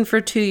in prison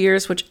for 2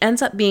 years, which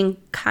ends up being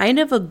kind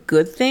of a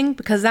good thing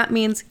because that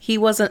means he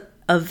wasn't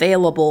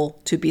available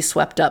to be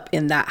swept up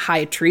in that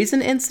high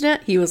treason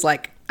incident. He was,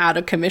 like, out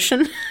of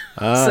commission.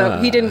 So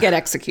he didn't get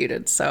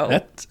executed. So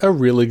that's a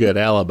really good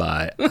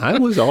alibi. I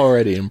was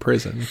already in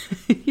prison.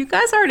 You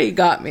guys already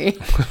got me.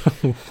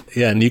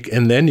 Yeah,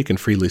 and then you can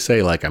freely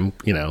say, like, I'm,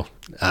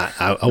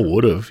 I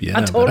would have. Yeah,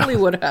 I totally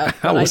would have.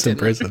 I was in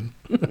prison.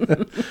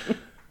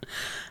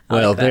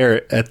 Well,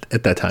 there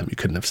at that time you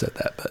couldn't have said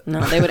that, but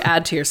no, they would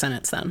add to your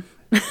sentence then.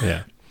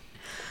 Yeah.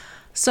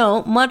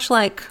 So much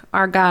like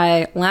our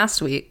guy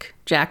last week,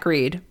 Jack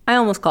Reed, I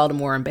almost called him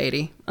Warren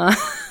Beatty. I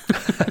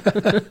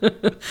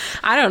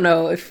don't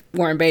know if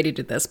Warren Beatty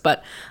did this,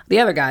 but the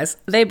other guys,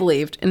 they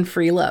believed in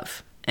free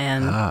love.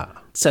 And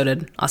so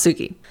did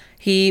Osugi.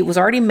 He was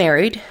already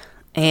married,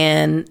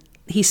 and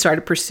he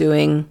started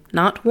pursuing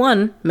not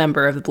one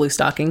member of the Blue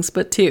Stockings,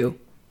 but two,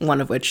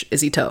 one of which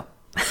is Ito.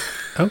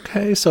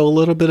 Okay, so a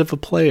little bit of a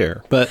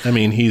player. But,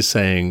 he's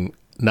saying,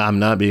 no, I'm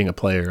not being a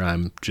player.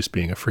 I'm just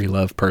being a free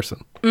love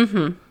person.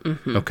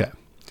 Okay.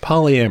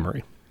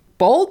 Polyamory.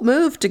 Bold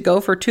move to go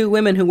for two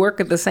women who work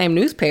at the same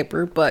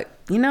newspaper, but,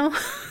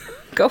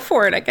 go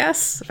for it, I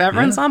guess, if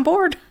everyone's on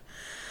board.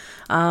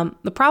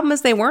 The problem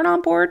is they weren't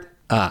on board.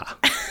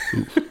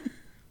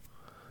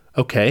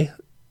 Okay.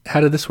 How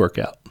did this work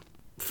out?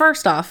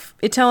 First off,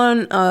 Ito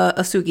and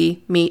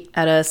Osugi meet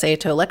at a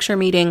Seiito lecture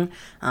meeting.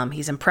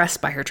 He's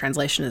impressed by her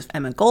translation of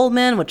Emma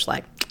Goldman, which,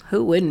 like,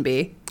 who wouldn't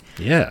be?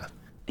 Yeah.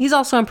 He's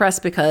also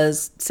impressed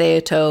because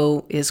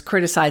Seiito is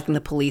criticizing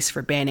the police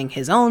for banning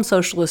his own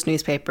socialist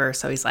newspaper.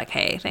 So he's like,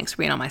 hey, thanks for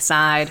being on my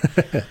side.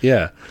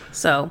 Yeah.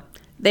 So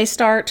they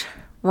start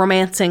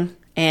romancing,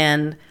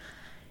 and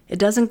it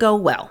doesn't go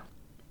well.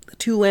 The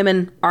two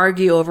women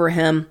argue over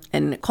him,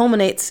 and it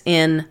culminates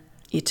in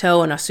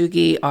Ito and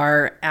Osugi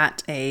are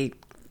at a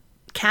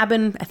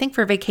cabin, I think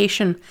for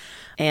vacation.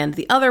 And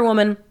the other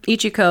woman,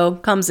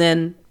 Ichiko, comes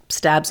in,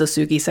 stabs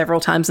Osugi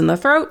several times in the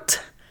throat.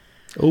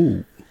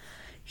 Oh.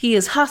 He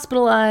is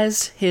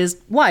hospitalized.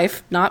 His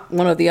wife, not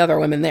one of the other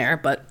women there,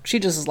 but she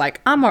just is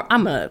like, I'm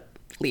gonna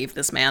leave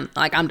this man.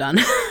 Like, I'm done.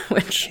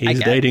 Which he's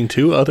dating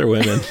two other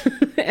women.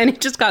 And he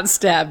just got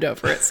stabbed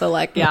over it. So,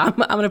 like, yeah, I'm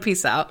gonna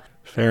peace out.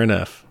 Fair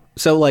enough.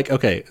 So, like,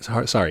 okay,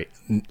 sorry.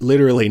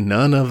 Literally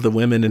none of the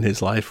women in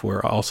his life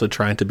were also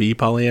trying to be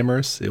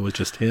polyamorous. It was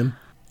just him.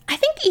 I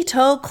think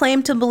Ito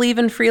claimed to believe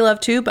in free love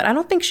too, but I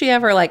don't think she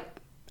ever, like,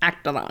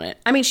 acted on it.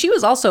 I mean, she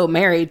was also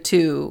married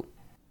to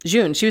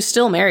Jun. She was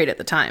still married at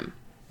the time.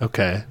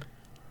 Okay.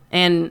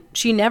 And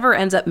she never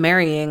ends up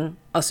marrying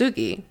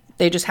Osugi.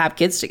 They just have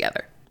kids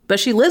together. But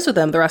she lives with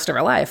them the rest of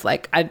her life.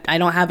 Like, I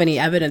don't have any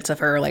evidence of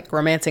her, like,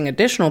 romancing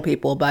additional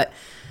people, but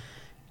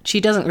she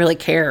doesn't really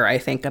care, I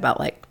think, about,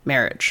 like,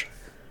 marriage.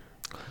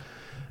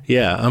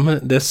 Yeah,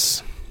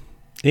 this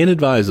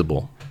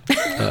inadvisable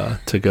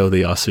to go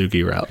the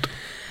Osugi route.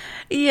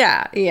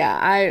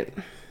 Yeah.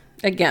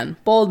 Again,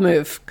 bold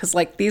move, because,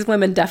 like, these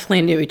women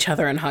definitely knew each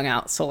other and hung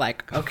out. So,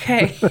 like,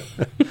 okay.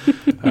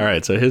 All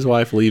right, so his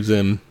wife leaves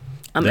him.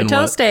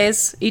 Mito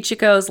stays.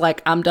 Ichiko's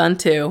like, I'm done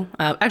too.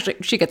 Actually,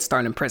 she gets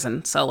thrown in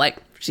prison, so like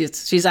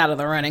she's out of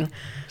the running.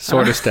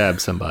 Sort of stabbed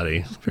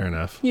somebody. Fair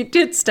enough. You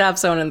did stab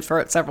someone in the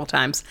throat several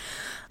times.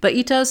 But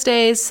Ito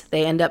stays.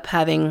 They end up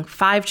having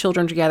 5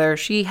 children together.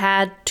 She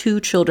had 2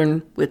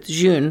 children with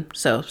Jun,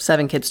 so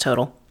 7 kids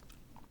total.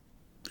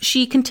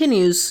 She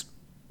continues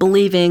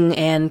believing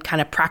and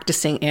kind of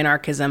practicing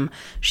anarchism.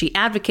 She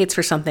advocates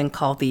for something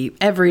called the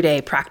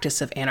everyday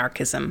practice of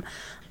anarchism.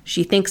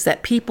 She thinks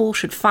that people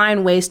should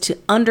find ways to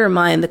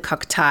undermine the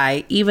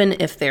Kokutai, even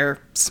if they're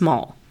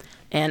small.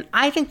 And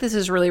I think this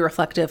is really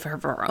reflective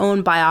of her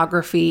own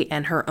biography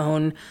and her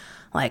own,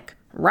 like,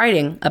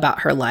 writing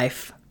about her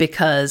life,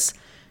 because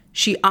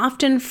she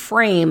often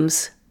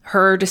frames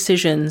her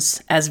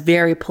decisions as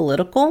very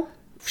political.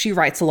 She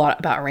writes a lot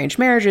about arranged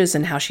marriages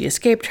and how she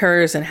escaped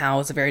hers and how it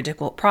was a very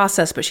difficult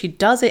process, but she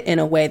does it in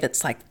a way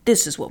that's like,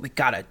 this is what we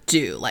gotta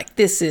do. Like,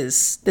 this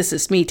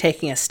is me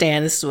taking a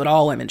stand. This is what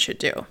all women should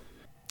do.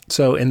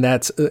 So, and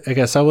that's, I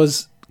guess I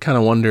was kind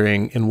of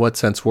wondering, in what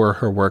sense were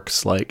her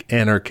works like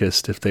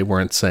anarchist if they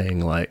weren't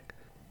saying like,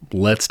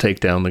 let's take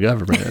down the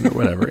government or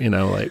whatever, you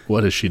know, like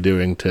what is she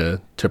doing to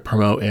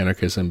promote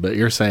anarchism? But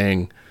you're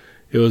saying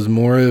it was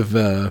more of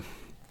a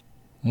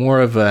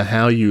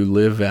how you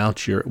live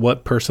out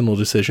what personal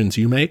decisions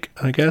you make,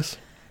 I guess.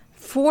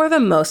 For the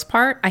most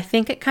part, I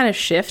think it kind of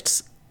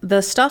shifts.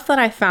 The stuff that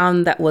I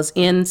found that was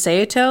in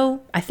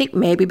Seito, I think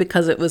maybe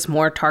because it was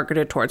more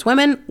targeted towards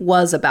women,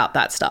 was about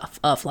that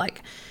stuff of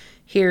like,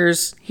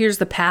 here's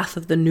the path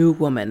of the new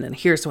woman and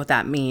here's what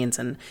that means.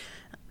 And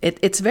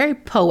it's very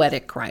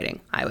poetic writing,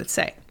 I would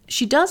say.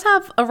 She does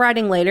have a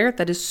writing later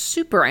that is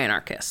super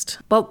anarchist,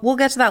 but we'll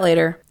get to that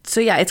later.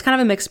 So yeah, it's kind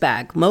of a mixed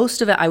bag.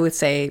 Most of it, I would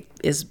say,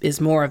 is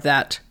more of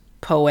that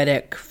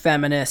poetic,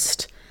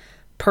 feminist,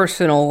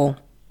 personal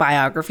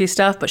biography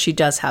stuff, but she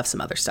does have some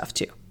other stuff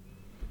too.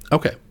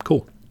 Okay,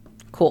 cool.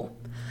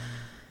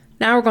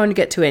 Now we're going to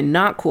get to a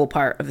not cool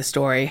part of the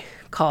story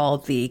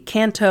called the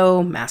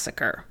Kanto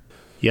Massacre.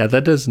 Yeah,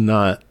 that does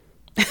not,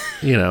 I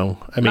mean...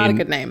 Not a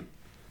good name.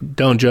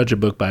 Don't judge a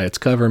book by its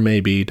cover,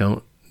 maybe.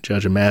 Don't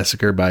judge a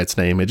massacre by its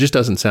name. It just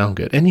doesn't sound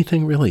good.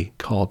 Anything really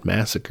called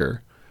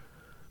massacre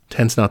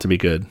tends not to be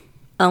good.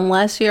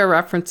 Unless you're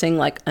referencing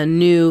like a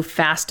new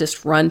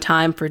fastest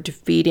runtime for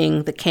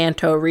defeating the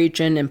Kanto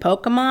region in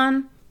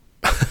Pokemon.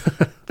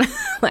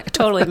 Like,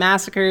 totally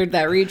massacred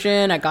that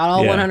region. I got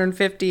all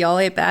 150, all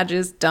 8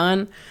 badges,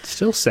 done.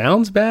 Still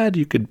sounds bad.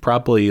 You could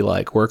probably,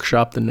 like,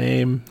 workshop the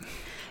name.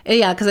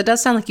 Yeah, because it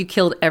does sound like you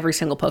killed every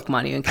single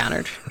Pokemon you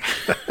encountered.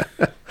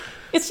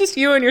 It's just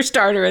you and your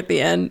starter at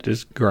the end.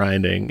 Just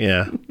grinding,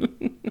 yeah.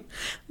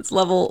 It's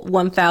level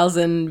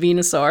 1000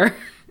 Venusaur.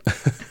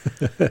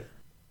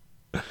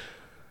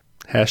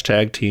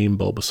 Hashtag Team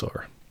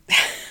Bulbasaur.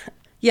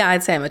 Yeah,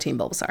 I'd say I'm a Team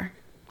Bulbasaur.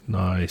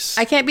 Nice.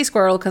 I can't be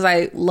Squirtle because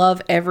I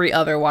love every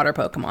other water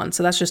Pokemon,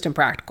 so that's just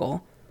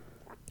impractical.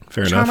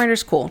 Fair enough.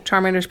 Charmander's cool.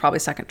 Charmander's probably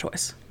second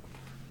choice.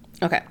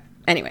 Okay.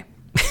 Anyway.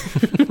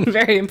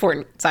 Very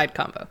important side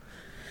combo.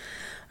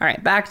 All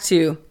right, back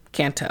to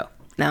Kanto.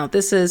 Now,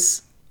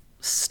 this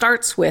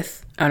starts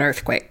with an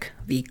earthquake,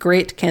 the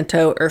Great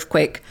Kanto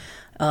Earthquake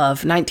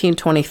of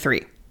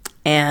 1923.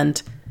 And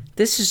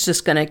this is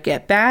just going to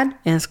get bad,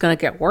 and it's going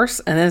to get worse,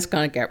 and then it's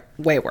going to get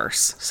way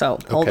worse. So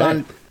hold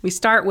on. We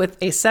start with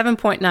a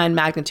 7.9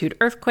 magnitude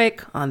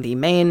earthquake on the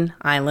main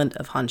island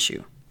of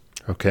Honshu.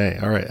 Okay,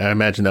 all right. I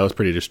imagine that was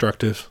pretty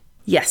destructive.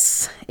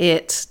 Yes,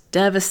 it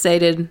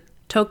devastated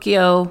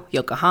Tokyo,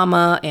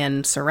 Yokohama,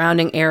 and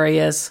surrounding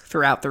areas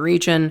throughout the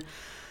region.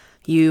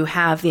 You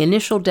have the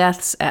initial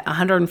deaths at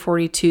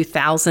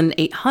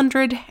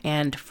 142,800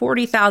 and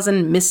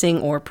 40,000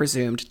 missing or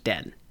presumed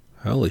dead.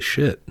 Holy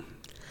shit.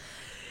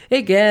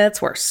 It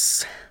gets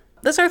worse.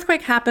 This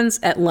earthquake happens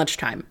at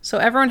lunchtime, so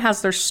everyone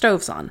has their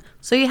stoves on.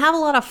 So you have a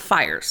lot of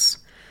fires.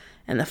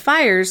 And the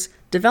fires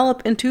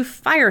develop into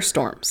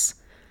firestorms.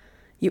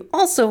 You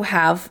also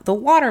have the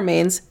water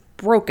mains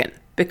broken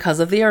because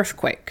of the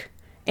earthquake.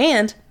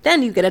 And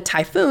then you get a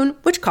typhoon,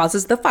 which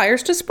causes the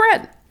fires to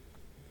spread.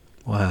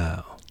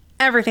 Wow.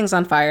 Everything's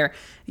on fire.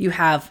 You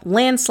have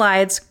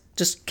landslides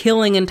just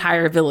killing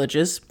entire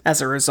villages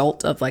as a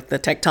result of like the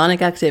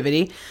tectonic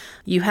activity.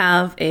 You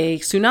have a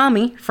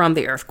tsunami from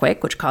the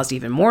earthquake, which caused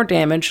even more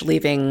damage,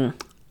 leaving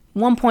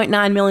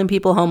 1.9 million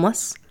people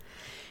homeless.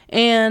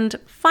 And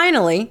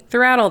finally,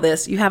 throughout all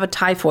this, you have a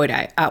typhoid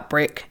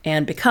outbreak.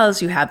 And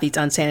because you have these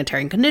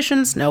unsanitary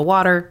conditions, no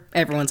water,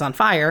 everyone's on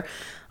fire,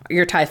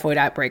 your typhoid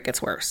outbreak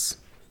gets worse.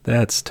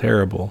 That's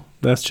terrible.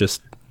 That's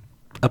just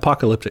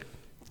apocalyptic.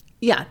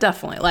 Yeah,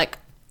 definitely. Like,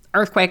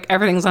 earthquake,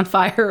 everything's on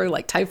fire,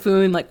 like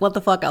typhoon, like what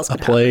the fuck else could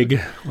happen?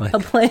 Plague. A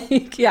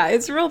plague. Yeah,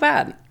 it's real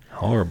bad.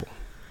 Horrible.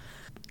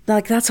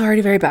 Like, that's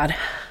already very bad.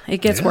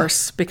 It gets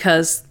worse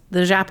because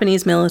the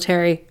Japanese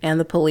military and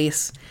the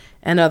police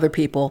and other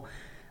people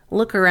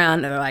look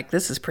around and they're like,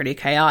 this is pretty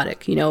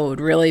chaotic. You know, what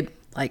would really,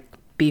 like,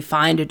 be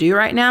fine to do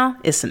right now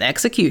is some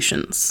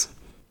executions.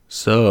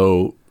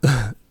 So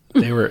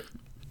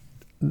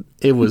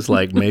it was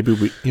like,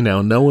 maybe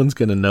no one's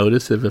going to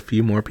notice if a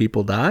few more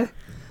people die.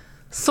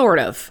 Sort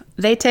of.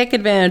 They take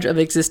advantage of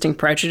existing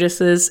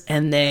prejudices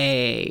and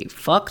they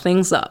fuck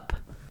things up.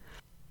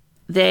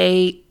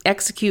 They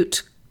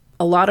execute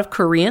a lot of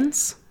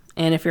Koreans.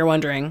 And if you're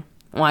wondering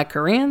why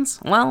Koreans,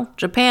 well,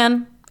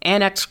 Japan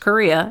annexed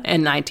Korea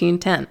in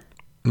 1910.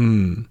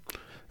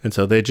 And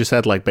so they just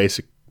had like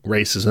basic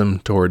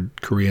racism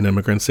toward Korean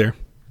immigrants there.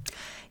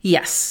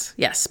 Yes,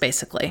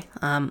 basically.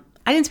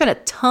 I didn't spend a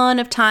ton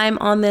of time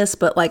on this,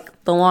 but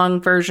like the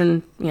long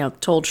version,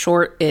 told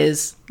short,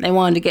 is they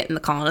wanted to get in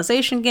the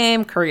colonization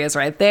game. Korea's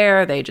right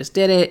there. They just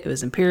did it. It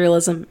was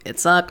imperialism. It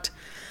sucked.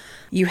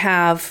 You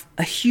have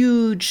a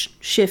huge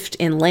shift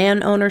in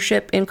land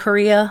ownership in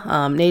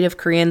Korea. Native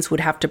Koreans would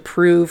have to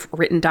prove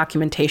written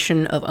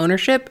documentation of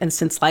ownership. And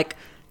since like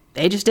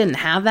they just didn't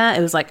have that,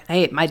 it was like,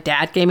 hey, my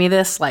dad gave me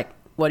this. Like,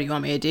 what do you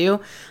want me to do?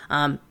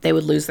 They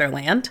would lose their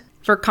land.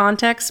 For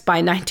context, by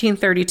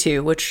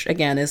 1932, which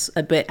again is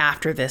a bit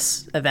after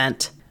this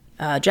event,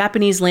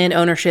 Japanese land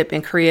ownership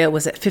in Korea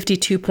was at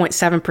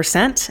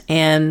 52.7%,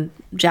 and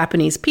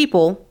Japanese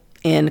people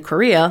in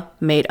Korea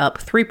made up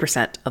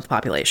 3% of the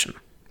population.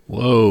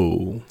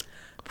 Whoa.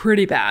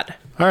 Pretty bad.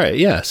 All right,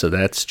 yeah, so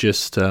that's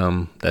just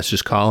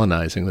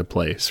colonizing the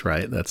place,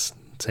 right? That's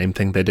the same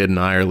thing they did in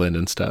Ireland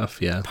and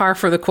stuff, yeah. Par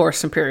for the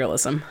course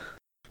imperialism.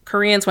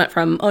 Koreans went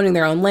from owning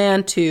their own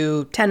land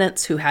to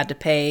tenants who had to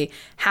pay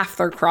half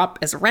their crop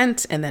as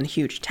rent and then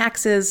huge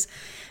taxes.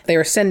 They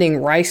were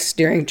sending rice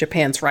during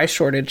Japan's rice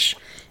shortage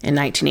in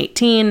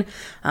 1918,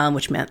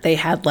 which meant they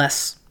had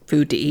less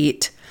food to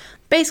eat.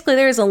 Basically,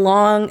 there's a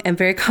long and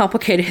very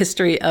complicated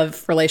history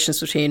of relations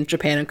between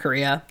Japan and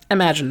Korea.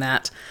 Imagine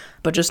that.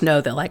 But just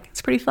know that, like,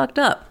 it's pretty fucked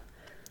up.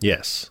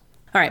 Yes.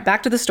 All right,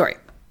 back to the story.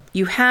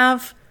 You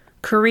have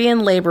Korean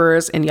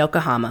laborers in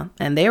Yokohama,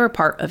 and they were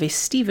part of a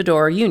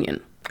stevedore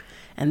union.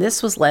 And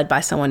this was led by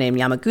someone named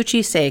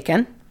Yamaguchi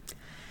Seiken.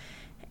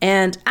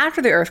 And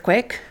after the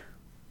earthquake,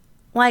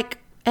 like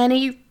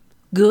any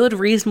good,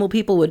 reasonable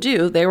people would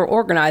do, they were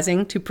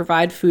organizing to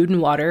provide food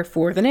and water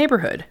for the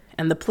neighborhood.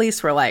 And the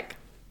police were like,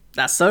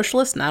 that's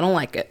socialist and I don't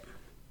like it.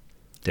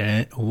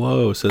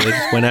 Whoa, so they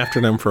just went after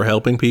them for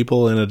helping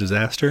people in a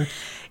disaster?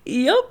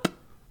 Yup.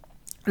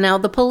 Now,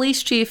 the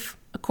police chief,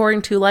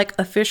 according to like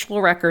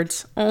official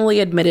records, only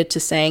admitted to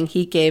saying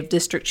he gave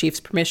district chiefs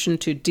permission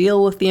to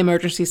deal with the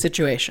emergency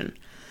situation.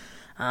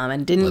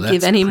 And didn't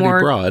give any more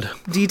broad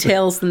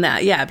details than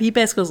that. Yeah, he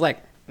basically was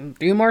like,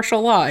 do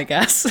martial law, I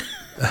guess.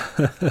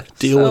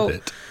 Deal with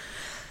it.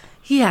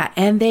 Yeah,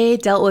 and they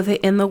dealt with it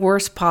in the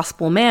worst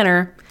possible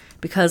manner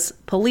because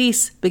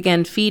police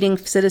began feeding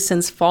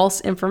citizens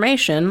false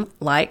information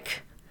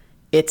like,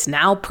 it's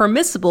now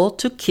permissible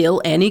to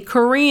kill any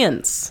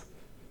Koreans.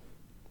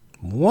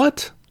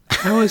 What?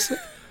 How is it?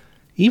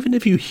 Even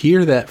if you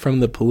hear that from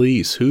the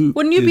police,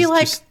 wouldn't you be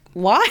like,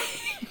 why?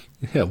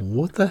 Yeah,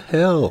 what the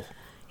hell?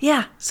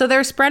 Yeah, so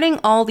they're spreading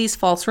all these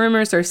false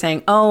rumors. They're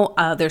saying,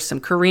 there's some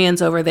Koreans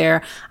over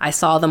there. I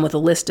saw them with a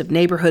list of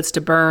neighborhoods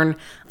to burn.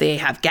 They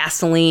have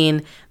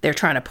gasoline. They're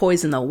trying to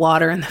poison the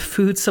water and the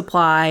food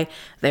supply.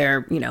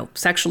 They're,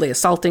 sexually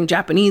assaulting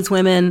Japanese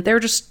women.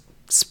 They're just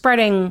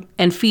spreading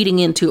and feeding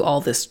into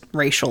all this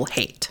racial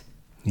hate.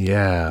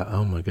 Yeah,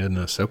 oh my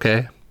goodness,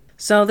 okay.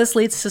 So this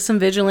leads to some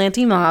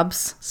vigilante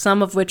mobs,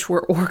 some of which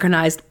were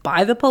organized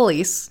by the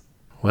police.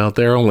 Well,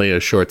 they're only a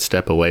short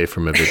step away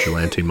from a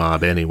vigilante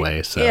mob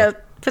anyway, so... Yeah,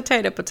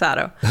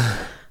 potato.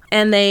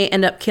 And they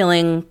end up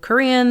killing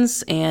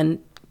Koreans and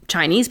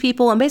Chinese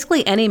people and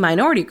basically any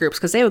minority groups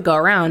because they would go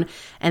around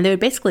and they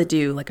would basically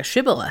do like a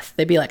shibboleth.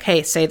 They'd be like,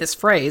 hey, say this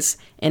phrase.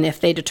 And if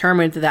they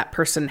determined that that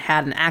person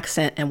had an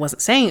accent and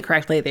wasn't saying it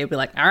correctly, they'd be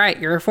like, all right,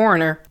 you're a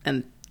foreigner.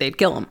 And they'd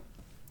kill them.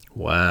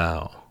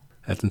 Wow.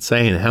 That's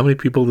insane. How many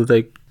people did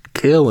they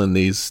kill in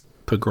these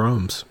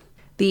pogroms?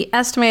 The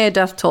estimated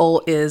death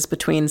toll is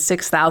between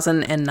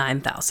 6,000 and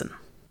 9,000.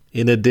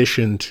 In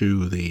addition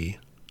to the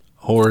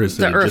horrors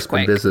that had just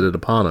been visited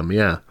upon them,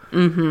 yeah.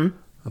 Mm-hmm.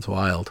 That's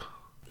wild.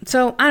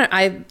 So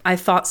I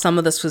thought some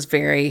of this was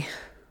very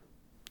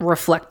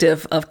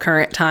reflective of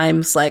current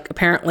times. Like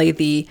apparently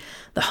the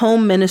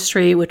Home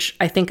Ministry, which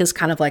I think is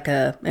kind of like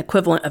an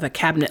equivalent of a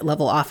cabinet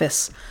level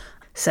office,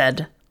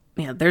 said,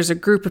 there's a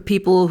group of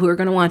people who are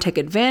going to want to take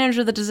advantage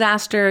of the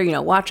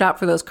disaster. Watch out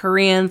for those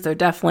Koreans. They're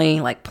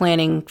definitely like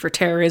planning for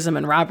terrorism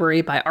and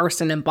robbery by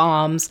arson and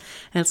bombs.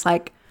 And it's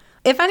like,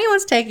 if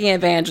anyone's taking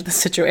advantage of the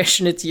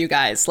situation, it's you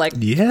guys. Like,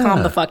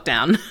 calm the fuck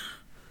down.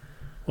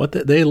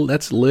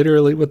 That's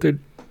literally what they're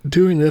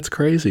doing. That's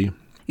crazy.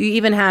 You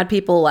even had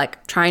people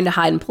like trying to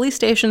hide in police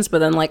stations, but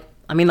then like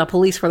I mean, the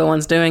police were the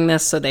ones doing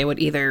this, so they would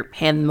either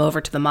hand them over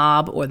to the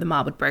mob or the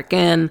mob would break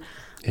in.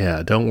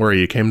 Yeah, don't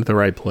worry, you came to the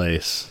right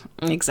place.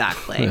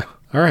 Exactly.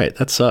 All right,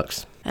 that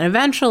sucks. And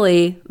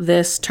eventually,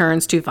 this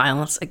turns to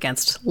violence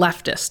against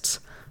leftists.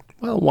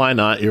 Well, why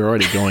not? You're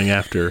already going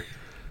after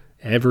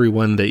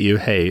everyone that you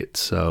hate,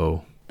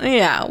 so...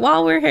 Yeah,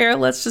 while we're here,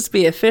 let's just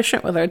be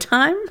efficient with our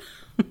time.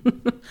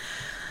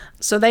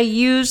 So they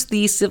used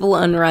the civil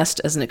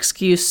unrest as an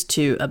excuse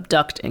to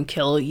abduct and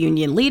kill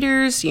union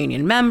leaders,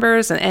 union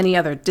members, and any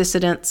other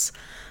dissidents.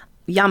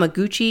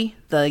 Yamaguchi,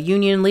 the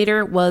union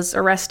leader, was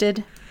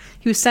arrested.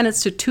 He was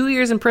sentenced to 2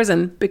 years in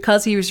prison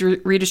because he was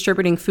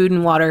redistributing food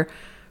and water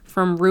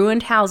from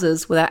ruined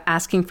houses without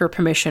asking for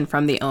permission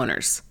from the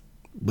owners.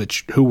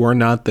 Who were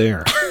not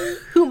there.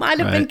 Who might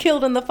have been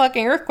killed in the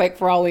fucking earthquake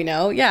for all we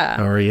know,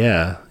 yeah. Or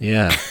yeah.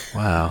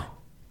 Wow.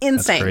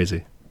 Insane. That's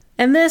crazy.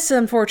 And this,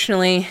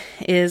 unfortunately,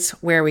 is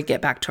where we get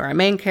back to our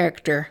main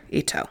character,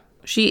 Ito.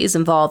 She is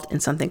involved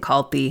in something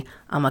called the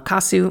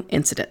Amakasu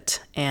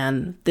incident.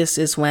 And this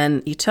is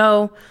when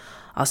Ito,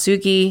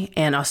 Asugi,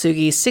 and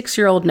Asugi's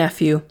 6-year-old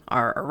nephew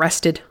are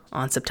arrested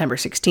on September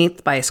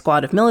 16th by a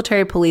squad of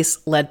military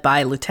police led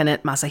by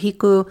Lieutenant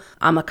Masahiko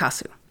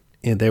Amakasu.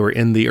 And they were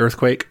in the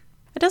earthquake?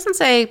 It doesn't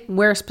say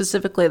where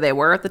specifically they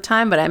were at the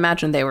time, but I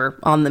imagine they were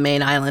on the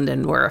main island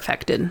and were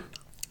affected.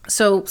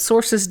 So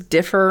sources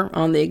differ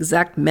on the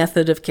exact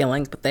method of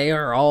killing, but they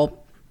are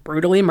all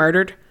brutally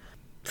murdered,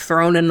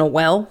 thrown in a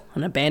well,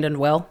 an abandoned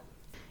well.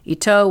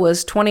 Ito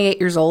was 28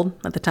 years old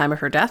at the time of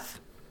her death,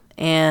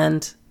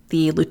 and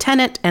the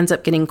lieutenant ends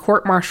up getting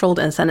court-martialed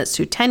and sentenced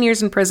to 10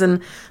 years in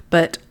prison,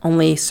 but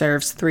only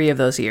serves 3 of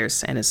those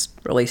years and is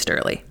released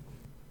early.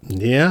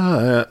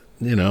 Yeah,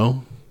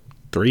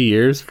 3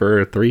 years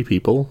for 3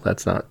 people.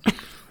 That's not...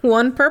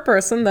 One per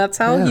person. That's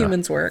how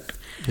humans work.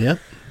 Yep.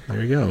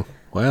 There you go.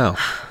 Wow.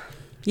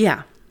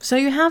 Yeah. So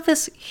you have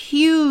this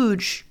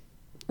huge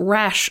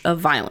rash of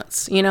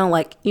violence.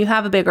 You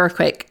have a big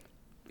earthquake.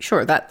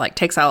 Sure, that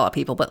takes out a lot of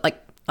people, but like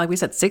we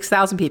said,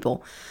 6,000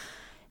 people.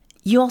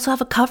 You also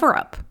have a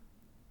cover-up.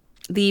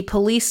 The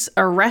police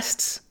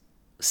arrests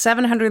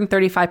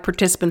 735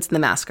 participants in the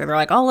massacre. They're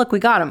like, oh, look, we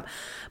got them.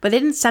 But they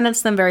didn't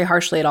sentence them very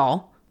harshly at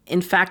all.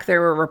 In fact,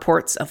 there were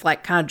reports of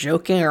kind of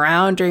joking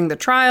around during the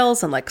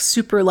trials and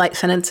super light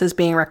sentences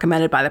being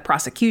recommended by the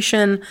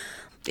prosecution.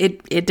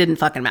 It didn't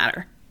fucking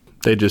matter.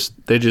 They just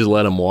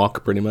let them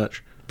walk, pretty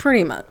much?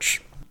 Pretty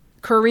much.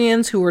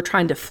 Koreans who were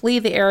trying to flee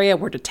the area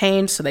were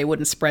detained so they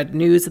wouldn't spread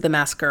news of the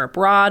massacre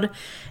abroad.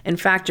 In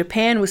fact,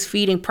 Japan was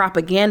feeding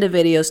propaganda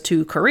videos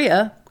to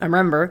Korea, I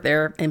remember,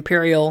 their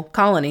imperial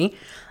colony,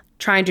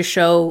 trying to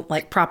show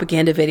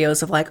propaganda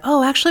videos of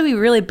oh, actually we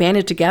really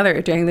banded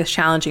together during this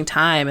challenging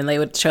time. And they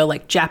would show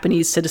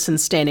Japanese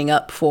citizens standing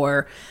up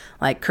for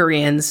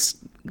Koreans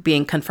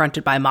being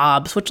confronted by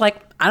mobs, which I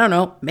don't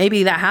know,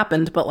 maybe that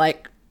happened, but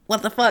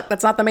what the fuck?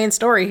 That's not the main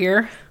story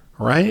here.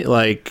 Right?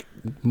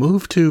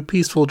 Move to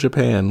peaceful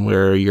Japan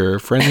where your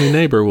friendly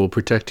neighbor will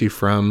protect you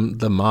from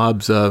the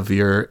mobs of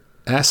your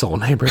asshole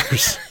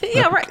neighbors.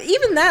 Yeah, right.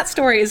 Even that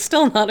story is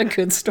still not a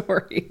good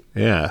story.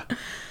 Yeah.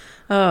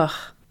 Ugh.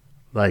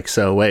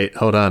 So wait,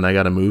 hold on. I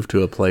got to move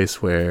to a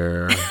place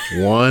where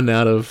 1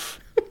 out of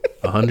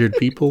 100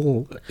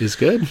 people is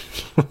good?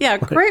 Yeah,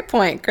 great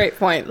point. Great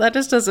point. That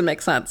just doesn't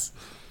make sense.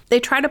 They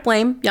try to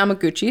blame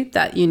Yamaguchi,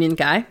 that union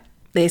guy.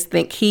 They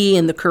think he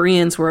and the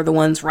Koreans were the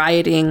ones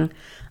rioting,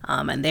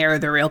 and they're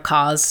the real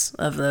cause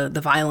of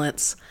the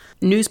violence.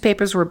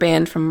 Newspapers were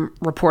banned from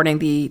reporting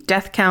the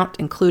death count,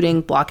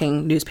 including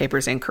blocking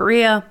newspapers in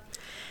Korea.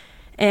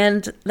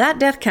 And that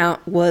death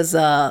count was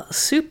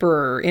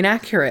super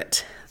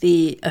inaccurate.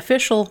 The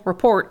official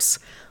reports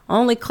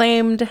only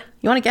claimed,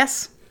 you want to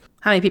guess?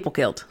 How many people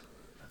killed?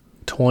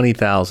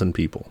 20,000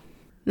 people.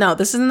 No,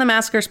 this isn't the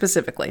massacre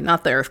specifically,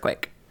 not the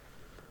earthquake.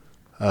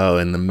 Oh,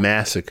 in the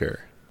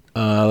massacre.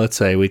 Let's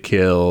say we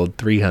killed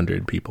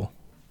 300 people.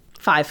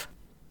 5.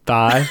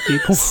 5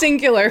 people?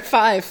 Singular,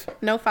 5.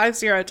 No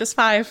 50, just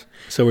 5.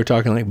 So we're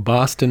talking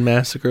Boston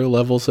Massacre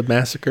levels of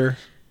massacre?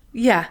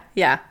 Yeah.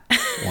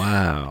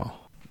 Wow.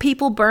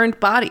 People burned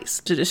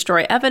bodies to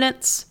destroy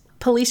evidence.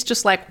 Police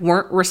just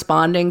weren't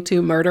responding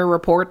to murder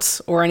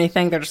reports or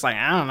anything. They're just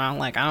I don't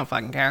know, I don't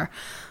fucking care.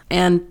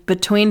 And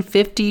between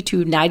 50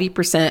 to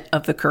 90%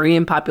 of the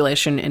Korean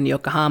population in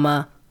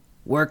Yokohama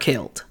were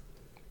killed.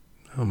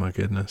 Oh my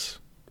goodness.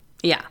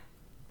 Yeah.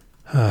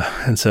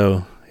 And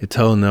so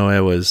Ito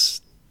Noe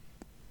was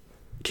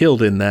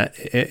killed in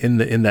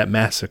that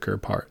massacre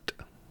part.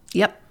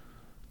 Yep.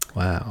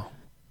 Wow.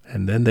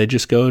 And then they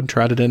just go and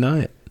try to deny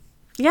it.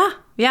 Yeah.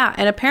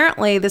 And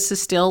apparently this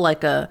is still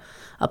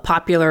a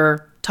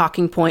popular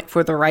talking point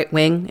for the right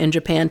wing in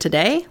Japan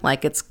today.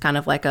 It's kind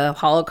of a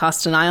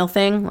Holocaust denial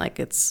thing.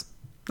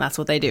 That's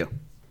what they do.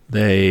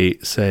 They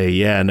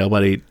say,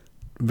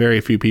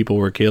 very few people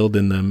were killed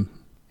in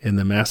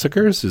the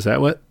massacres. Is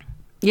that what?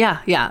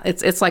 Yeah.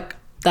 It's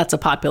that's a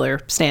popular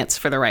stance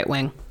for the right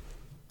wing.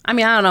 I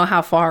mean, I don't know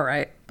how far,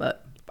 right?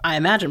 But I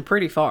imagine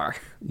pretty far.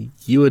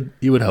 You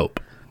would hope.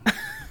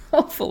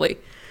 Hopefully.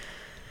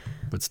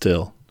 But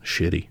still,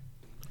 shitty.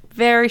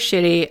 Very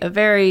shitty, a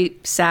very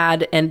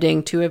sad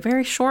ending to a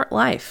very short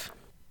life.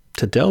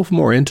 To delve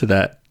more into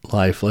that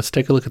life, let's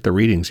take a look at the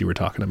readings you were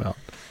talking about.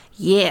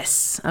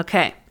 Yes.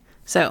 Okay.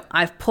 So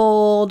I've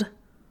pulled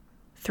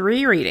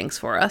 3 readings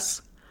for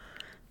us.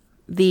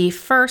 The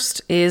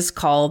first is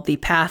called The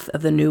Path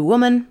of the New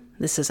Woman.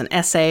 This is an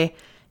essay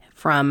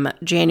from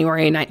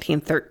January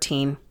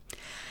 1913.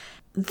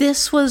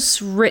 This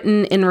was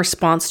written in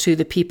response to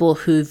the people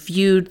who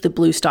viewed the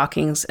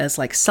Bluestockings as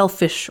like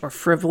selfish or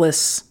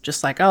frivolous,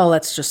 just like, oh,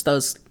 that's just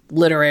those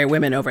literary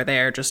women over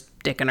there just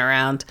dicking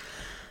around.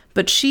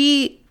 But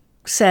she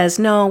says,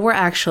 no, we're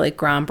actually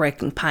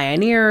groundbreaking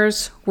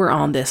pioneers. We're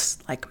on this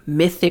like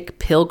mythic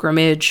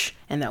pilgrimage,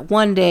 and that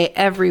one day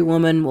every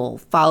woman will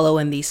follow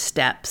in these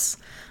steps.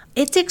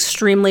 It's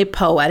extremely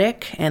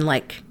poetic and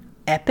like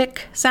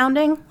epic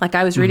sounding. Like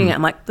I was reading it,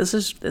 I'm like, this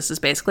is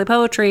basically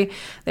poetry.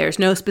 There's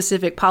no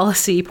specific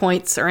policy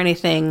points or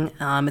anything.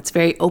 It's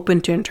very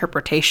open to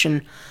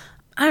interpretation.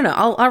 I don't know.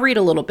 I'll read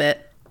a little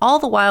bit. All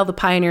the while the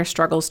pioneer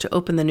struggles to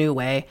open the new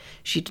way,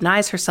 she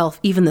denies herself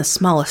even the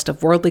smallest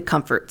of worldly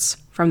comforts.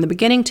 From the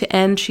beginning to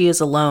end, she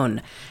is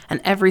alone, and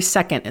every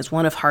second is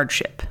one of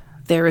hardship.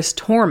 There is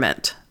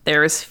torment.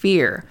 There is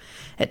fear.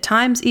 At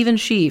times, even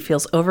she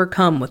feels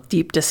overcome with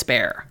deep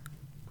despair.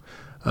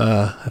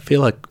 I feel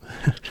like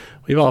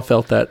we've all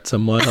felt that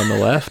somewhat on the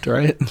left,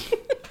 right?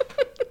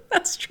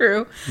 That's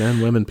true.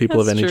 Men, women, people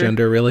That's of any true.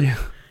 gender, really.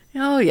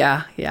 Oh,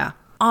 yeah, yeah.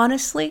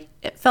 Honestly,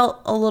 it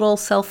felt a little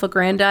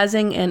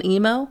self-aggrandizing and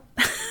emo.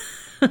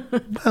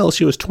 Well,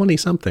 she was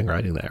 20-something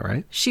writing that,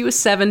 right? She was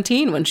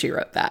 17 when she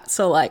wrote that,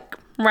 so like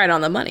right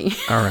on the money.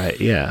 All right,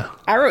 yeah.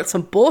 I wrote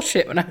some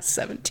bullshit when I was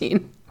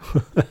 17.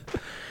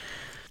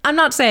 I'm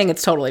not saying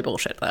it's totally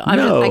bullshit, though.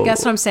 No. I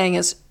guess what I'm saying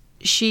is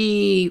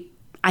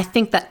I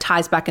think that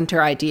ties back into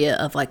her idea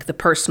of like the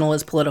personal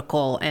is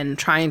political and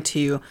trying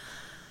to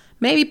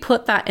maybe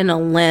put that in a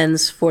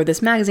lens for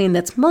this magazine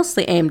that's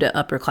mostly aimed at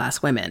upper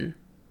class women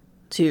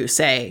to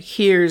say,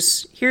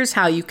 here's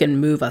how you can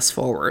move us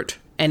forward.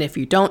 And if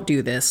you don't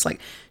do this, like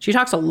she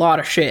talks a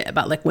lot of shit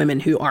about like women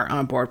who aren't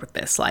on board with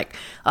this. Like,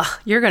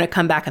 you're going to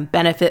come back and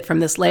benefit from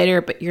this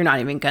later, but you're not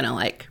even going to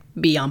like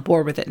be on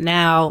board with it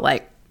now.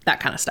 Like that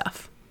kind of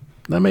stuff.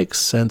 That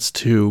makes sense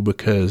too,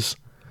 because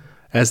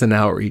as an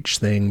outreach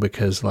thing,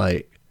 because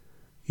like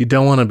you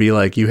don't want to be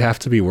like, you have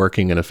to be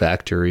working in a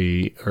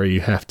factory or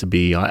you have to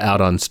be out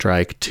on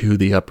strike to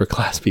the upper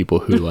class people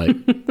who like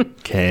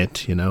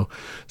can't, you know?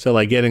 So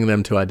like getting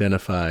them to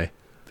identify,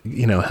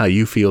 you know, how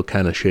you feel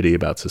kind of shitty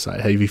about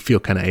society, how you feel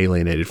kind of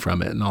alienated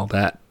from it and all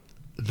that,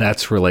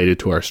 that's related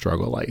to our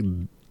struggle. Like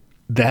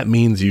that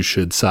means you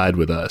should side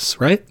with us,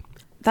 right?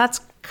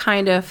 That's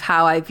kind of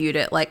how I viewed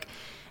it. Like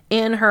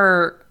in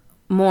her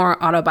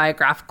more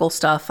autobiographical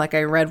stuff, like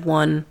I read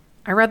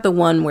the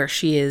one where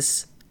she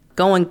is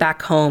going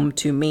back home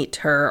to meet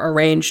her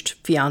arranged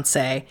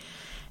fiance,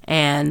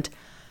 and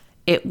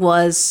it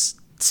was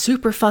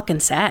super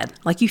fucking sad.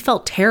 Like you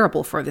felt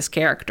terrible for this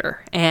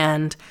character,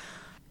 and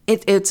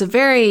it's a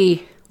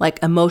very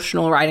like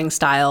emotional writing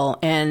style,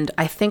 and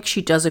I think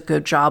she does a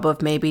good job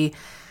of maybe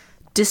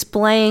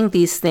displaying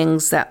these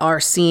things that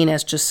are seen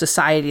as just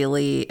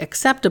societally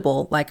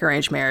acceptable, like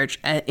arranged marriage,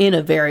 in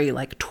a very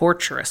like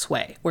torturous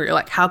way, where you're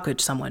like, how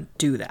could someone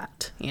do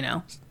that, you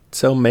know?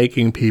 So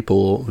making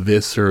people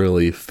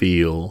viscerally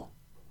feel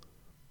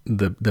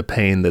the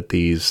pain that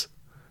these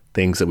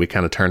things that we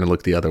kind of turn and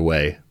look the other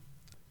way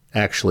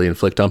actually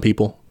inflict on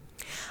people?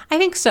 I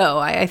think so.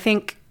 I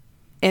think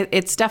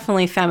it's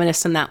definitely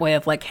feminist in that way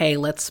of like, hey,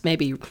 let's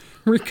maybe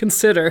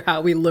reconsider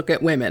how we look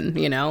at women,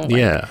 you know? Like,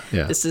 yeah.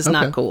 This is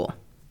not cool.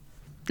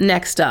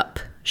 Next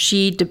up,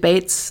 she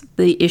debates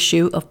the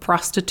issue of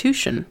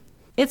prostitution.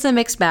 It's a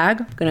mixed bag.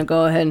 I'm going to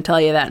go ahead and tell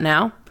you that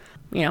now.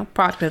 You know,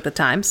 product of the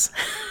times.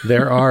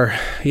 There are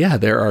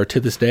to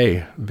this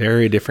day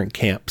very different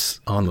camps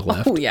on the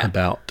left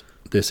about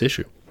this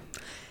issue.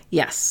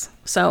 Yes.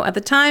 So at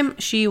the time,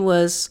 she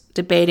was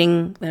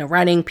debating,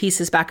 writing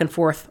pieces back and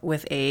forth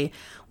with a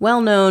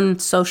well-known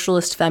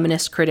socialist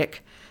feminist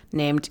critic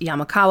named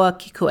Yamakawa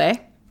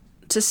Kikué.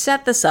 To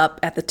set this up,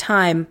 at the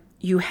time,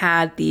 you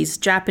had these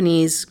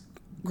Japanese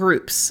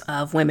groups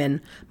of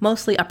women,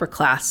 mostly upper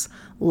class,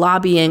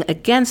 lobbying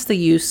against the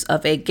use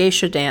of a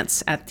geisha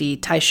dance at the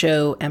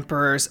Taisho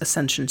Emperor's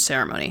Ascension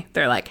ceremony.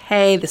 They're like,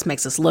 hey, this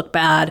makes us look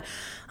bad.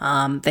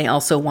 They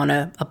also want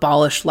to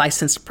abolish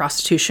licensed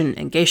prostitution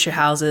in geisha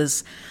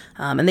houses.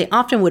 And they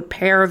often would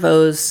pair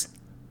those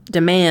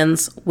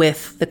demands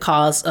with the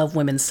cause of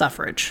women's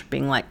suffrage,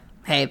 being like,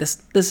 hey,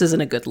 this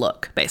isn't a good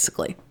look,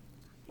 basically.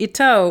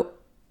 Ito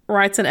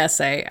writes an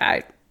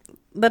essay.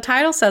 The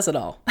title says it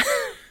all.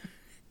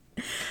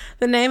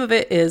 The name of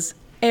it is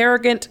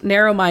Arrogant,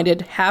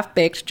 Narrow-Minded,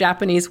 Half-Baked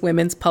Japanese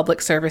Women's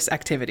Public Service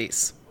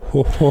Activities.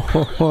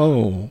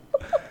 Oh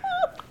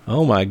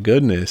my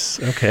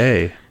goodness.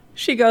 Okay.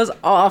 She goes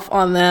off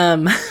on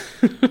them.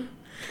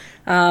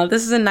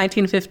 This is in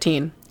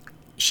 1915.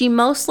 She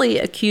mostly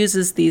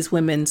accuses these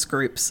women's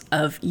groups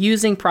of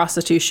using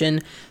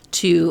prostitution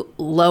to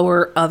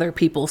lower other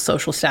people's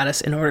social status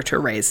in order to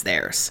raise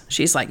theirs.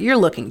 She's like, you're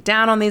looking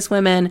down on these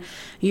women.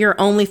 You're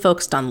only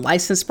focused on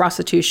licensed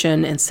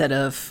prostitution instead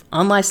of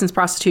unlicensed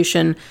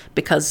prostitution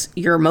because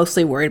you're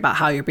mostly worried about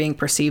how you're being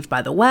perceived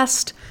by the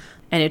West.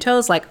 And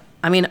Ito's like,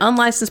 I mean,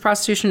 unlicensed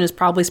prostitution is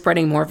probably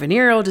spreading more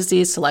venereal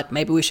disease, so like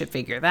maybe we should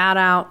figure that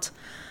out.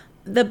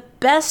 The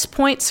best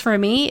points for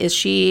me is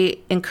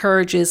she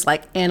encourages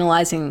like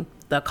analyzing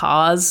the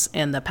cause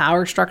and the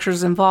power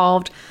structures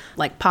involved,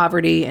 like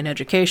poverty and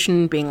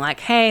education, being like,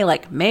 hey,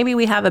 like maybe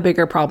we have a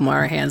bigger problem on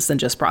our hands than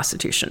just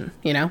prostitution,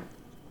 you know?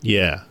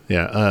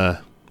 Yeah.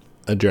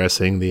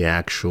 Addressing the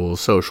actual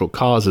social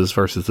causes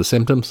versus the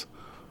symptoms.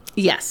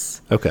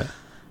 Yes. Okay.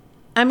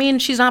 I mean,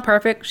 she's not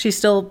perfect. She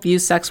still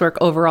views sex work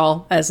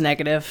overall as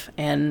negative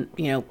and,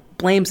 you know,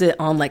 blames it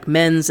on like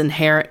men's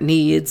inherent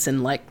needs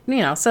and like, you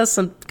know, says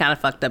some kind of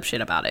fucked up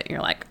shit about it.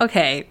 You're like,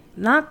 okay,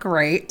 not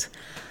great.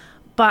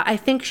 But I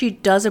think she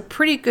does a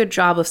pretty good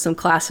job of some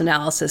class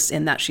analysis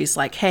in that she's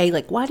like, hey,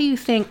 like, why do you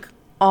think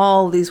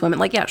all these women,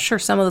 like, yeah, sure,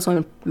 some of those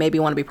women maybe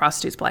want to be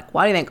prostitutes, but like,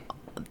 why do you think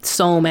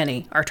so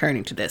many are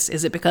turning to this?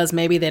 Is it because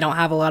maybe they don't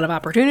have a lot of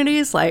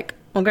opportunities? Like,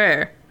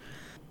 okay.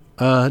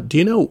 Do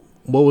you know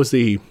what was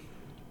the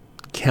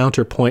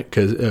counterpoint?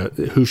 Because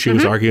who she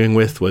was arguing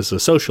with was a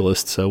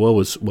socialist. So what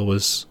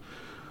was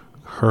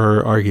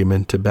her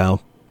argument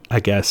about? I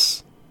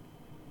guess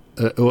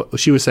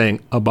she was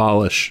saying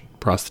abolish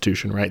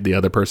prostitution, right? The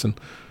other person.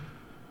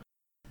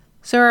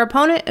 So her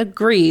opponent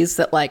agrees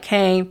that like,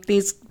 hey,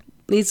 these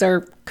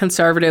are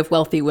conservative,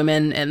 wealthy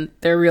women, and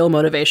their real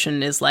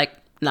motivation is like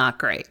not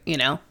great. You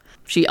know,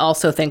 she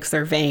also thinks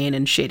they're vain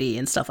and shitty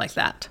and stuff like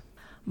that.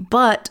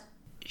 But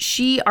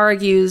she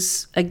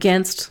argues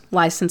against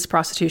licensed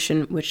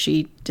prostitution, which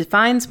she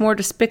defines more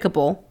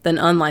despicable than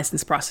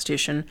unlicensed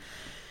prostitution.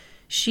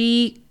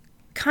 She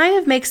kind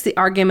of makes the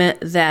argument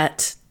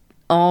that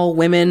all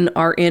women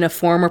are in a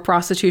form of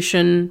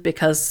prostitution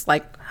because,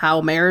 like,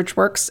 how marriage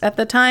works at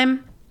the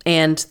time,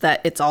 and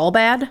that it's all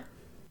bad.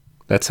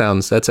 That's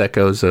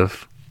echoes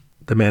of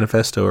the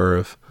manifesto or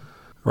of,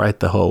 right,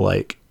 the whole,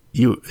 like,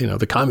 you know,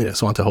 the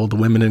communists want to hold the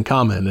women in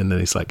common, and then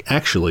he's like,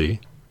 actually,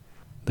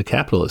 the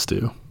capitalists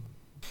do.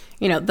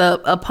 You know, the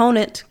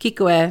opponent,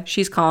 Kikue,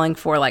 she's calling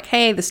for, like,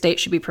 hey, the state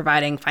should be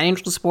providing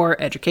financial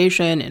support,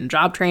 education, and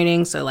job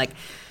training, so, like,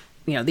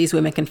 you know, these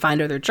women can find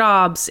other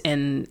jobs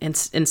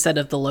instead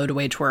of the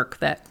low-to-wage work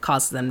that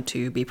causes them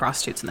to be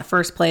prostitutes in the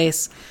first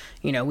place.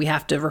 You know, we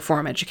have to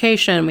reform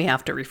education. We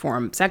have to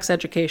reform sex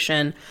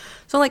education.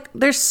 So, like,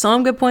 there's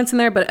some good points in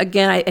there. But,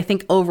 again, I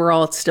think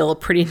overall it's still a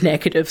pretty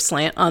negative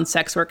slant on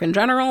sex work in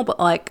general. But,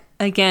 like,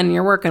 again,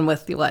 you're working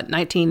with, what,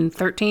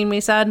 1913,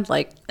 we said?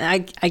 Like, I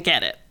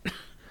get it.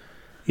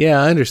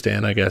 Yeah, I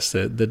understand. I guess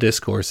that the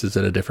discourse is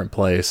at a different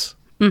place.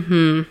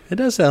 Mm-hmm. It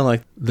does sound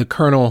like the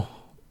kernel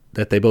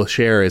that they both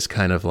share is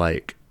kind of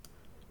like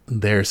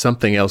there's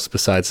something else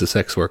besides the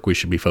sex work we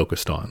should be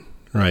focused on,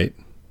 right?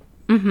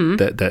 Mm-hmm.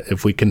 That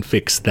if we can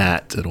fix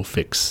that, it'll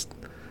fix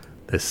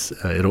this.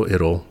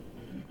 It'll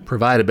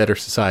provide a better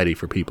society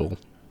for people,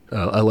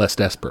 a less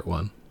desperate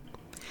one.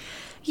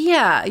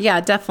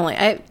 Yeah, definitely.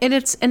 And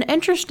it's an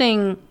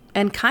interesting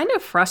and kind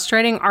of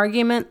frustrating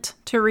argument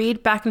to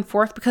read back and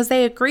forth because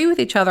they agree with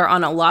each other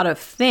on a lot of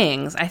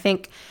things. I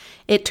think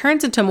it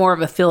turns into more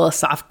of a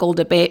philosophical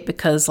debate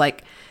because,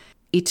 like,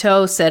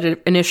 Ito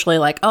said initially,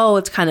 like, oh,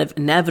 it's kind of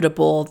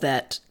inevitable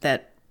that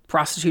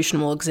prostitution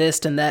will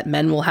exist and that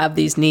men will have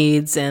these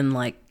needs. And,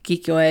 like,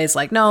 Kikue is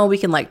like, no, we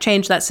can, like,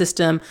 change that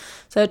system.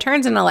 So it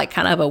turns into, like,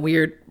 kind of a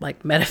weird,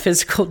 like,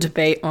 metaphysical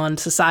debate on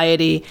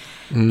society.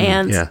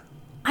 Yeah.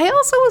 I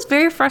also was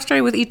very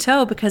frustrated with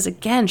Ito because,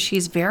 again,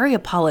 she's very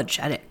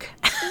apologetic.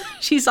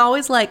 She's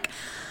always like,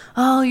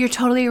 oh, you're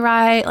totally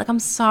right. Like, I'm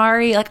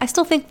sorry. Like, I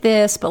still think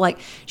this, but, like,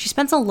 she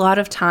spends a lot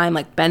of time,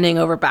 like, bending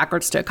over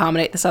backwards to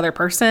accommodate this other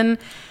person.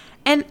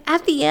 And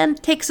at the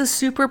end, takes a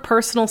super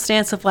personal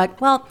stance of, like,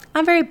 well,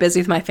 I'm very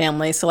busy with my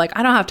family, so, like,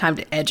 I don't have time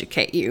to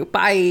educate you.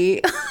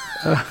 Bye.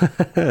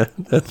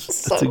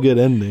 That's a good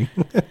ending.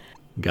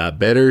 Got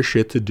better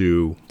shit to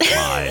do.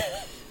 Bye.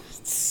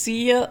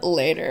 See you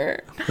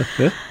later.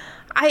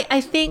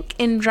 I think,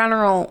 in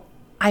general,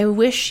 I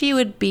wish she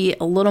would be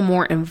a little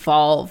more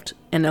involved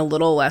and a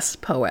little less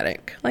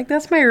poetic. Like,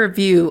 that's my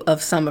review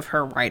of some of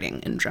her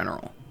writing in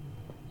general.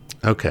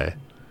 Okay.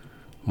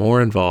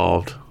 More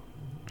involved.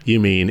 You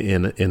mean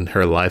in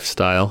her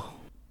lifestyle?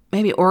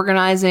 Maybe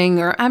organizing,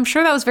 or I'm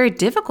sure that was very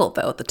difficult,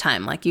 though, at the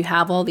time. Like, you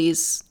have all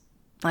these,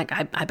 like,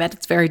 I bet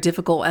it's very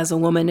difficult as a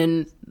woman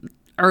in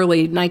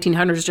early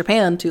 1900s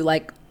Japan to,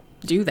 like,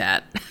 do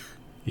that.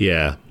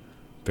 Yeah,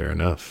 fair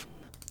enough.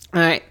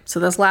 All right, so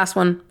this last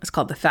one is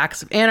called The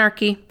Facts of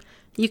Anarchy.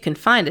 You can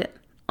find it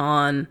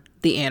on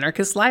the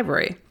Anarchist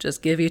Library.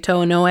 Just give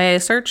Yuto Noe a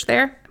search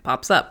there. It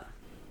pops up.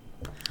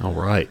 All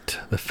right.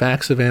 The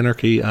Facts of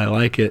Anarchy. I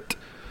like it.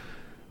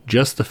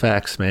 Just the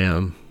facts,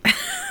 ma'am.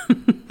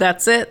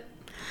 That's it.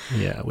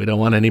 Yeah, we don't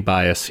want any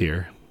bias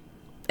here.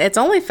 It's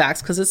only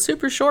facts because it's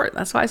super short.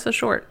 That's why it's so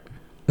short.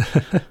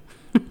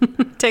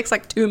 It takes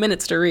like 2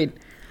 minutes to read.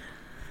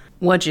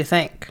 What'd you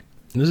think?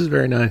 This is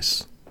very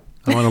nice.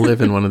 I want to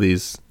live in one of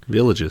these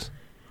villages.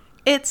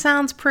 It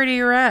sounds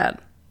pretty rad.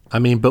 I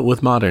mean, but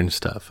with modern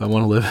stuff. I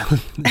want to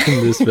live in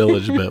this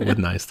village, but with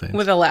nice things.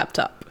 With a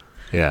laptop.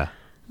 Yeah.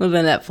 With a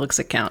Netflix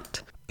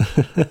account.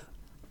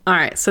 All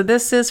right, so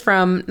this is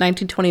from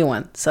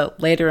 1921, so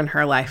later in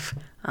her life.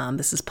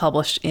 This is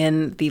published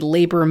in the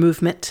Labor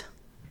Movement.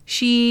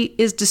 She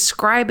is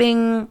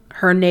describing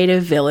her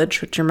native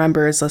village, which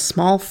remember is a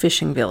small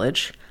fishing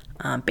village,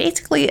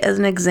 basically as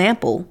an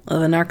example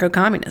of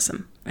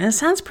anarcho-communism. And it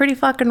sounds pretty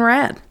fucking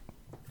rad.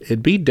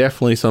 It'd be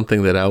definitely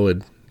something that I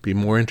would be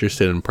more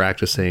interested in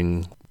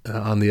practicing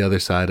on the other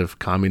side of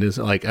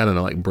communism. Like, I don't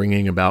know, like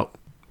bringing about...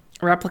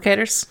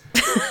 Replicators?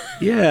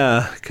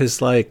 Yeah,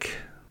 because, like,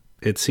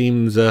 it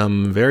seems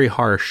very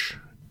harsh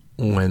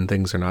when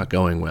things are not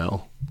going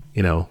well.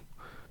 You know,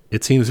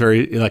 it seems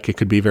very, like it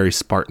could be very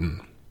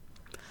Spartan.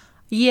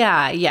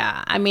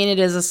 Yeah. I mean,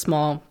 it's a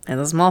small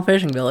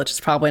fishing village. It's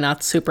probably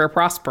not super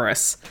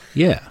prosperous.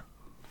 Yeah.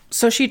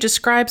 So she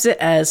describes it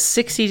as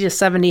 60 to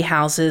 70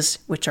 houses,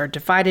 which are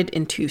divided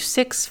into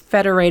 6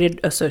 federated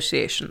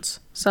associations.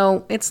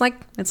 So it's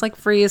like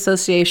free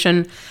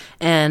association,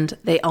 and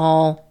they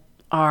all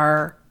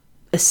are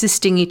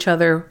assisting each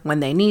other when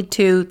they need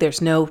to.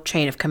 There's no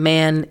chain of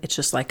command. It's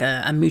just like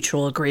a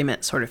mutual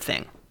agreement sort of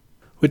thing.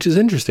 Which is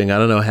interesting. I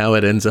don't know how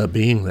it ends up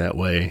being that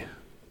way.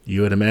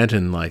 You would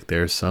imagine like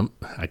there's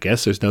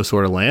no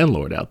sort of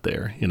landlord out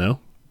there, you know?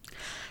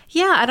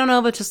 Yeah, I don't know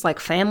if it's just like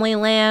family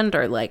land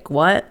or like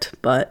what,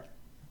 but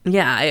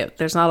yeah,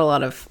 there's not a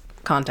lot of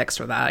context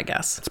for that, I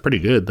guess. It's pretty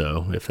good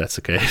though, if that's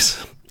the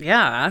case.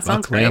 Yeah, that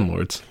sounds great.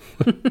 Landlords.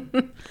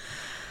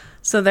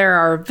 So there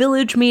are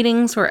village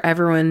meetings where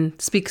everyone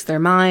speaks their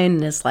mind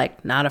and is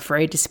like not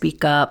afraid to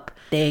speak up.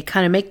 They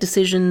kind of make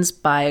decisions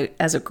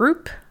as a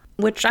group,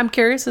 which I'm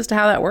curious as to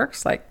how that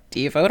works. Like, do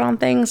you vote on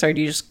things or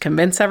do you just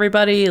convince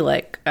everybody?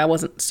 Like, I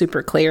wasn't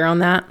super clear on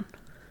that.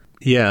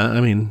 Yeah,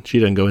 I mean, she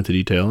doesn't go into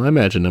detail. I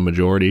imagine a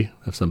majority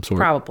of some sort.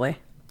 Probably.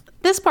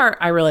 This part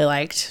I really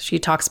liked. She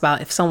talks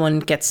about if someone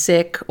gets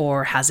sick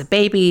or has a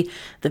baby,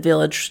 the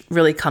village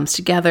really comes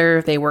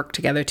together. They work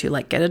together to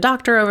like get a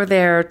doctor over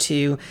there,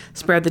 to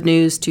spread the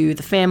news to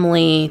the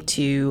family,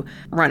 to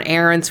run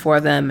errands for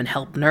them and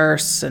help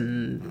nurse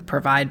and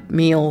provide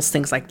meals,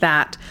 things like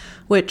that,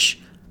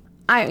 which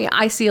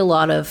I see a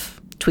lot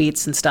of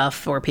tweets and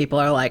stuff where people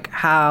are like,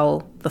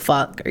 how the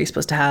fuck are you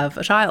supposed to have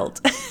a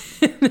child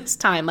in this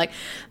time? Like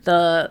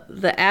the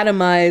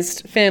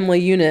atomized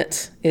family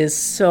unit is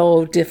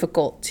so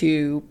difficult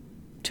to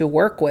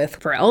work with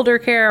for elder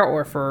care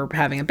or for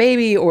having a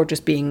baby or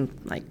just being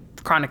like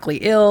chronically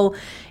ill.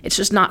 It's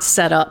just not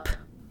set up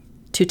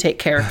to take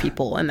care of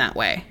people in that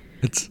way.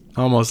 It's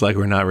almost like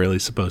we're not really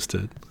supposed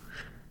to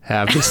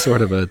have this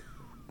sort of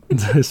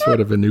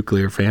a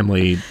nuclear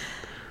family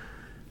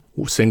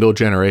single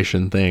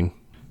generation thing.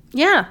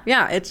 Yeah.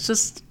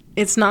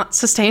 It's not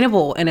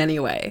sustainable in any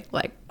way.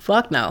 Like,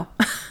 fuck no.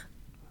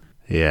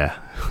 Yeah.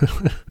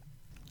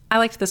 I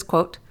liked this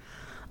quote.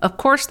 Of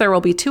course, there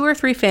will be 2 or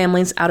 3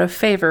 families out of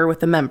favor with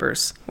the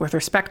members. With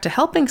respect to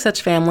helping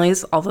such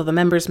families, although the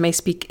members may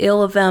speak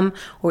ill of them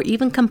or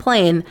even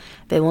complain,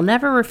 they will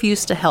never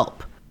refuse to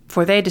help,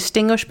 for they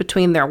distinguish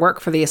between their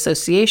work for the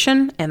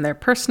association and their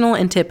personal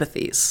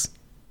antipathies.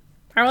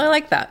 I really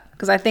like that,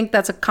 because I think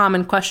that's a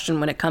common question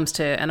when it comes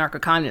to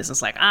anarcho-communism.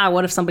 It's like,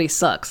 what if somebody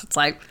sucks? It's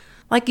like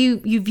you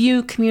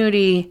view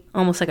community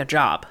almost like a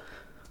job.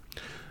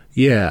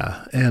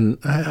 Yeah, and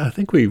I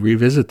think we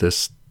revisit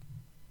this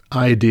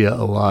idea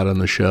a lot on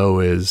the show,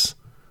 is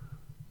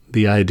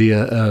the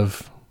idea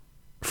of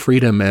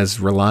freedom as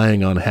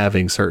relying on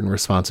having certain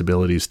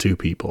responsibilities to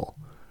people,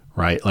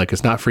 right? Like,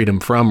 it's not freedom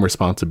from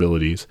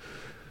responsibilities.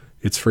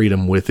 It's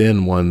freedom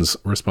within one's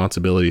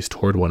responsibilities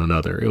toward one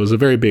another. It was a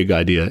very big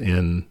idea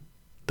in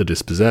The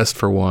Dispossessed,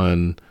 for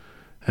one,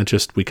 and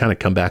just we kind of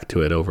come back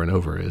to it over and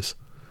over, is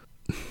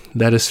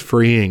that is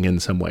freeing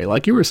in some way.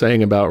 Like you were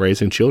saying about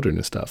raising children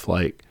and stuff,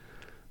 like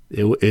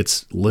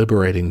it's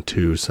liberating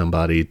to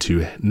somebody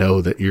to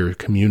know that your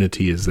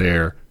community is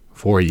there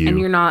for you. And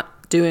you're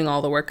not doing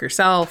all the work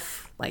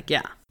yourself. Like,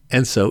 yeah.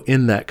 And so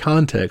in that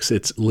context,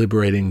 it's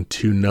liberating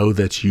to know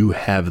that you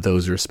have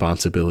those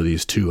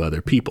responsibilities to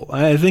other people.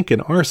 I think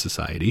in our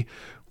society,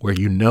 where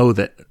you know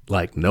that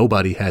like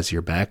nobody has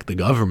your back, the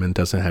government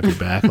doesn't have your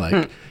back,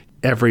 like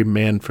every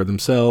man for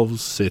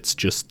themselves, it's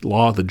just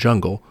law of the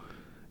jungle.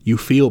 You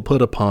feel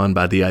put upon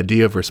by the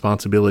idea of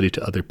responsibility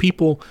to other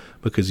people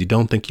because you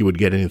don't think you would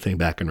get anything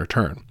back in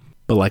return.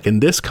 But like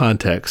in this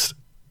context,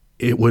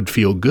 it would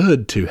feel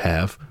good to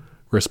have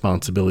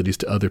responsibilities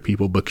to other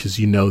people because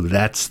you know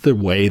that's the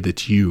way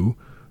that you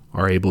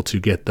are able to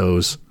get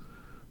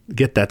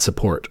that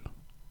support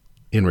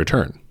in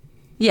return.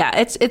 Yeah,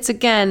 it's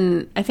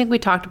again, I think we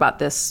talked about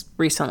this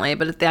recently,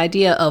 but the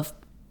idea of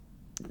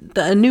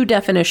a new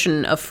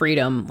definition of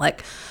freedom.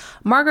 Like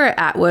Margaret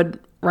Atwood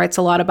writes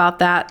a lot about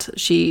that.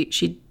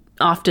 She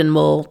often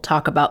will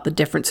talk about the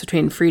difference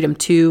between freedom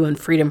to and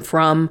freedom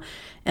from.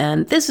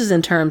 And this is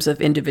in terms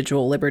of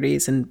individual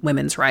liberties and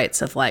women's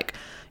rights of like,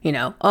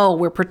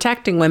 we're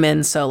protecting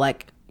women. So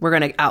like, we're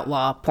going to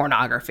outlaw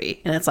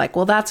pornography. And it's like,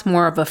 well, that's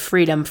more of a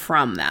freedom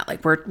from that.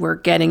 Like we're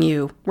getting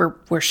you,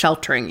 we're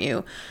sheltering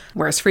you.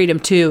 Whereas freedom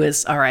 2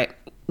 is, all right,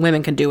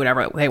 women can do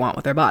whatever they want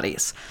with their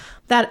bodies.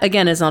 That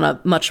again is on a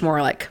much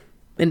more like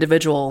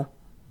individual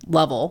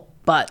level.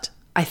 But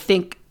I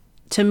think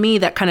to me,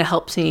 that kind of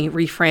helps me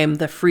reframe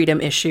the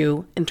freedom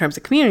issue in terms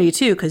of community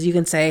too. Cause you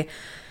can say,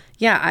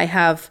 yeah, I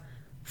have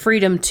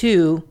freedom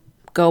to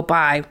go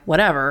buy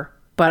whatever,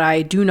 but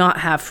I do not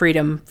have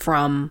freedom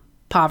from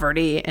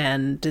poverty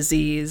and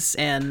disease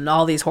and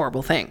all these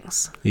horrible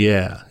things.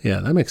 Yeah,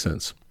 that makes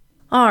sense.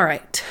 All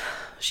right.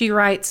 She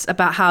writes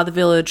about how the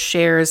village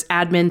shares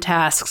admin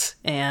tasks,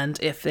 and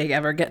if they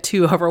ever get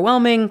too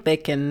overwhelming, they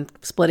can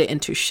split it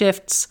into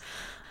shifts.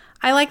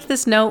 I liked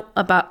this note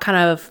about kind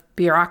of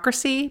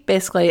bureaucracy.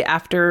 Basically,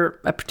 after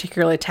a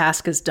particular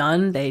task is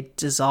done, they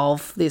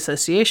dissolve the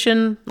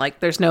association. Like,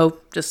 there's no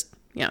just,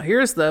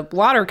 here's the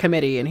water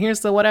committee and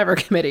here's the whatever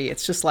committee.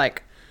 It's just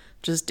like,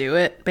 just do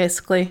it,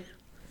 basically.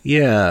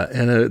 Yeah,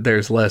 and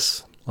there's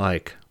less,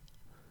 like,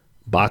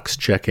 box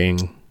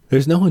checking.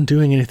 There's no one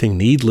doing anything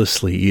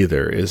needlessly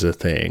either is a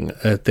thing.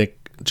 I think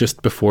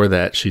just before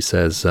that, she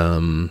says,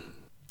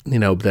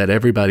 that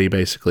everybody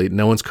basically,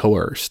 no one's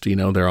coerced.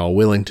 They're all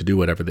willing to do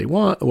whatever they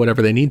want,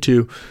 whatever they need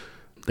to.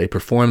 They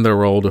perform their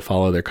role to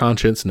follow their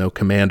conscience. No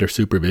command or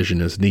supervision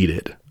is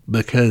needed.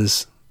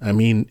 Because,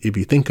 if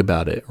you think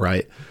about it,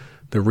 right,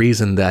 the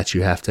reason that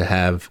you have to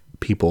have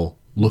people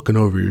looking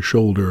over your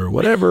shoulder or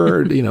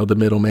whatever, the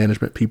middle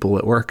management people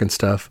at work and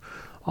stuff,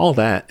 all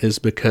that is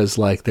because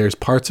like there's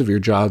parts of your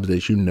job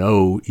that you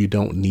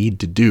don't need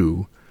to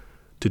do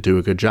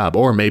a good job.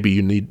 Or maybe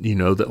you need,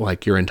 that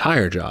like your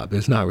entire job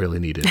is not really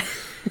needed.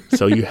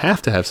 So you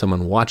have to have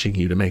someone watching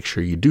you to make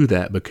sure you do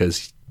that,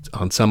 because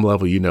on some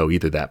level,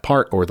 either that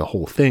part or the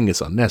whole thing is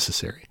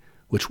unnecessary,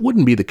 which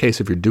wouldn't be the case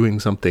if you're doing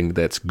something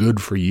that's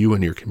good for you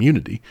and your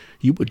community.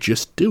 You would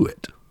just do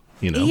it,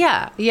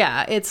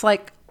 Yeah. It's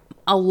like,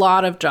 a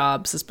lot of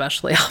jobs,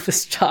 especially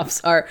office jobs,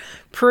 are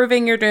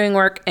proving you're doing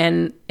work,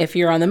 and if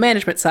you're on the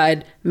management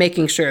side,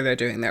 making sure they're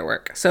doing their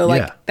work. So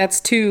That's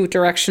 2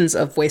 directions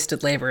of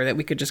wasted labor that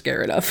we could just get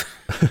rid of.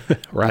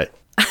 Right.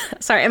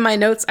 Sorry, in my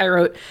notes I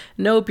wrote,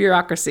 no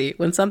bureaucracy.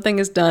 When something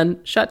is done,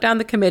 shut down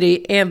the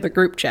committee and the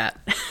group chat.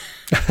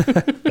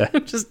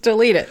 Just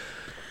delete it.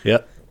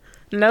 Yep.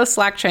 No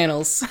Slack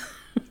channels.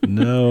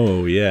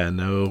 No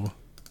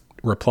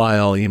reply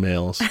all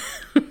emails.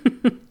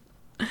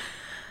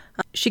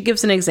 She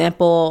gives an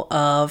example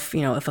of,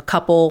 if a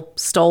couple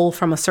stole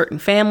from a certain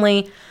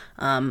family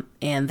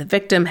and the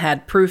victim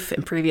had proof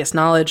and previous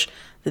knowledge,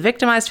 the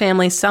victimized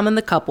family summoned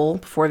the couple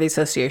before the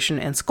association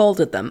and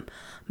scolded them.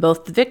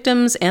 Both the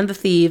victims and the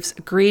thieves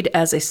agreed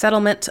as a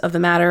settlement of the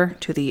matter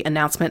to the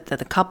announcement that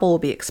the couple will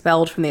be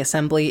expelled from the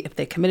assembly if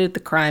they committed the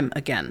crime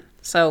again.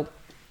 So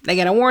they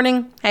get a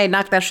warning, hey,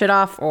 knock that shit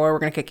off or we're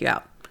going to kick you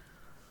out.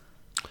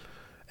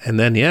 And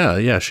then,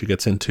 she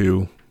gets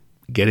into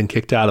getting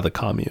kicked out of the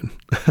commune.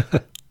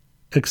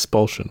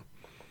 Expulsion.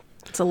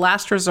 It's a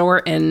last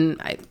resort,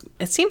 and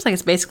it seems like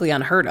it's basically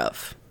unheard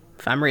of,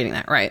 if I'm reading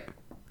that right.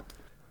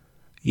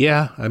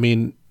 Yeah,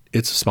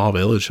 it's a small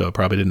village, so it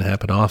probably didn't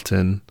happen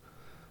often.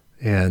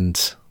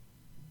 And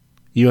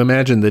you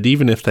imagine that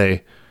even if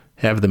they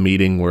have the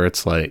meeting where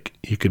it's like,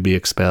 you could be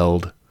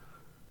expelled,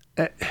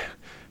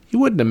 you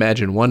wouldn't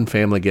imagine one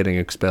family getting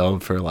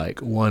expelled for like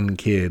one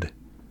kid,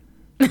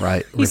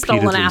 right?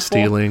 Repeatedly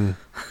stealing.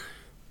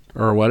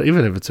 Or what,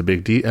 even if it's a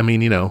big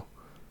deal,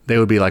 they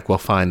would be like, well,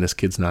 fine, this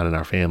kid's not in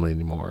our family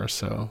anymore.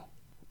 So,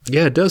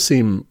 yeah, it does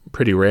seem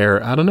pretty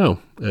rare. I don't know.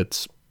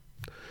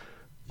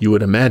 You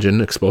would imagine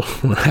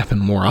expulsion would happen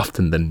more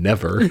often than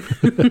never.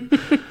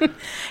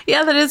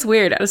 Yeah, that is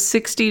weird. Out of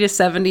 60 to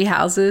 70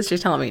 houses, you're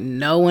telling me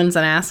no one's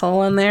an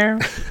asshole in there?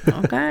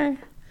 Okay.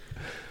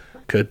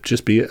 Could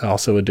just be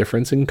also a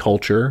difference in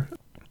culture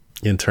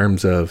in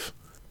terms of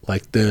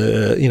like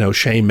the,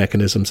 shame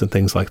mechanisms and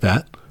things like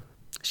that.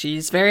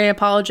 She's very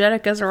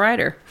apologetic as a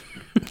writer.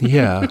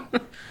 Yeah.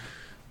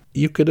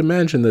 You could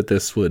imagine that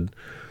this would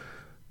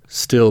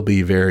still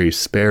be very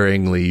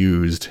sparingly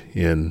used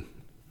in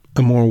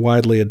a more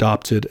widely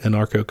adopted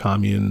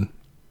anarcho-commune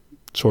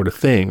sort of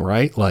thing,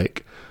 right?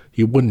 Like,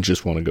 you wouldn't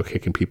just want to go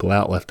kicking people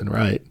out left and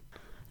right.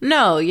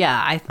 No,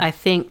 yeah. I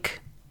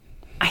think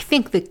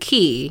the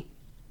key,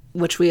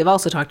 which we have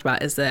also talked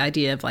about, is the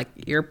idea of like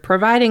you're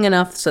providing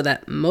enough so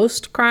that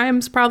most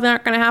crimes probably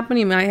aren't going to happen.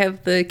 You might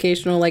have the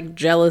occasional like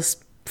jealous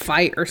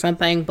fight or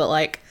something, but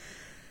like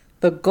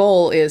the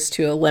goal is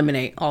to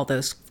eliminate all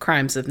those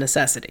crimes of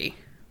necessity.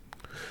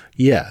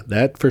 Yeah,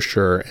 that for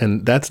sure.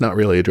 And that's not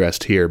really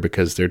addressed here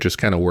because they're just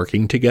kind of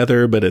working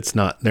together, but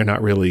they're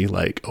not really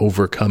like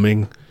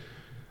overcoming.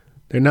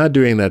 They're not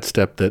doing that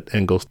step that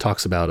Engels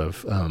talks about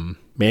of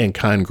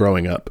mankind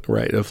growing up,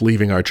 right? Of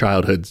leaving our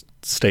childhood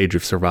stage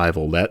of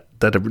survival.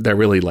 That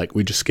really like,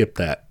 we just skip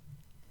that.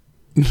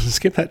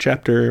 Skip that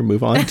chapter,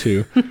 move on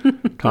to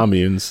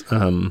communes.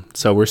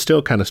 So we're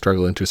still kind of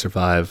struggling to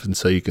survive. And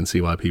so you can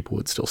see why people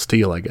would still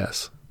steal, I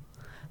guess.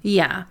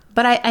 Yeah.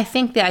 But I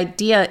think the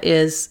idea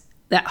is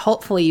that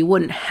hopefully you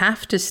wouldn't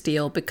have to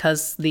steal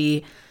because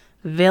the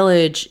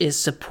village is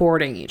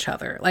supporting each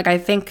other. Like, I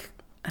think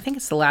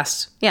it's the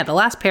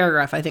last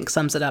paragraph, I think,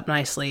 sums it up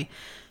nicely.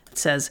 It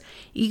says,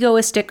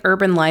 egoistic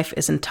urban life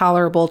is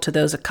intolerable to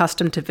those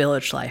accustomed to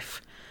village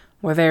life.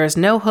 Where there is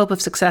no hope of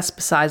success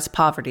besides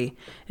poverty,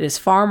 it is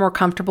far more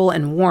comfortable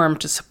and warm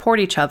to support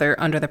each other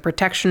under the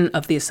protection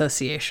of the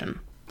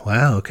association.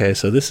 Wow, okay,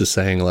 so this is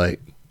saying,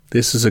 like,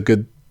 this is a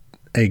good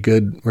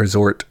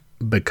resort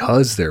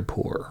because they're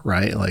poor,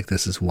 right? Like,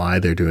 this is why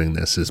they're doing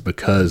this, is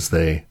because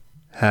they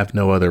have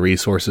no other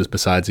resources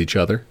besides each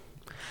other.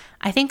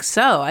 I think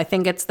so. I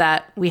think it's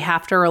that we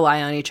have to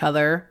rely on each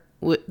other.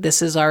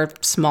 This is our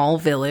small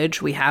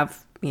village. We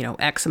have,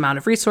 X amount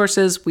of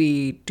resources.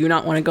 We do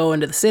not want to go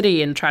into the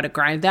city and try to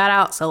grind that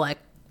out. So, like,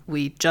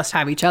 we just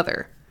have each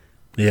other.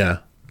 Yeah,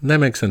 that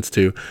makes sense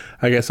too.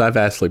 I guess I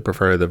vastly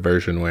prefer the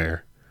version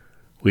where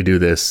we do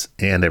this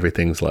and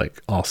everything's,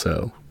 like,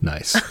 also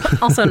nice.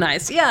 Also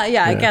nice.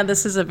 Yeah. Again,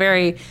 this is a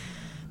very,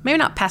 maybe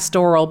not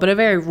pastoral, but a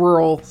very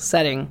rural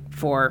setting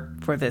for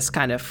this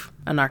kind of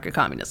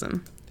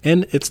anarcho-communism.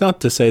 And it's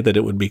not to say that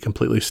it would be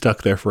completely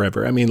stuck there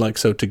forever. I mean, like,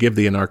 so to give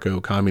the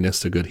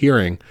anarcho-communists a good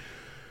hearing,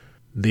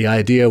 the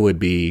idea would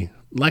be,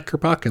 like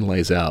Kropotkin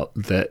lays out,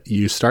 that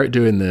you start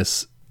doing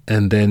this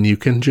and then you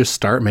can just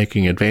start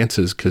making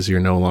advances because you're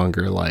no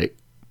longer, like,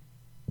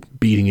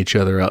 beating each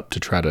other up to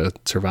try to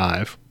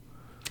survive.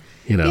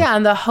 Yeah,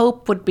 and the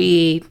hope would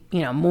be,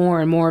 more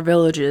and more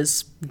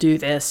villages do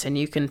this and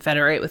you can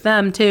federate with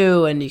them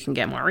too and you can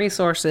get more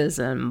resources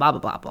and blah,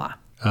 blah, blah,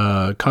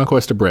 blah.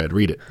 Conquest of Bread,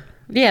 read it.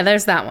 Yeah,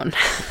 there's that one.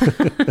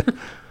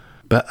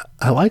 But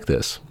I like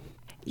this.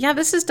 Yeah,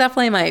 this is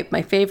definitely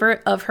my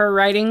favorite of her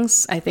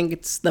writings. I think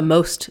it's the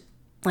most,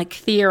 like,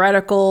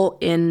 theoretical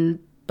in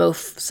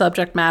both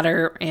subject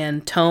matter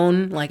and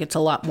tone. Like, it's a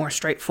lot more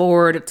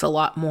straightforward. It's a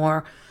lot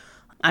more,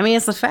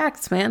 it's the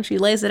facts, man. She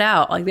lays it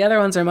out. Like, the other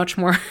ones are much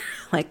more,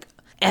 like,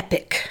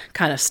 epic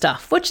kind of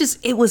stuff,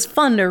 it was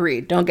fun to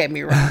read. Don't get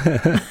me wrong.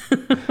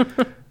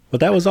 But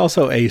that was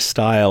also a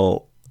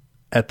style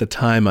at the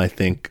time. I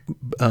think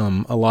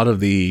a lot of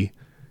the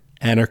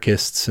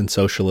anarchists and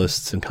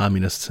socialists and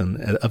communists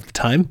of the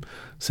time,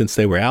 since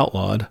they were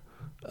outlawed,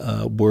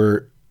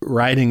 were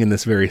writing in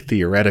this very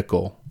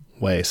theoretical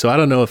way. So I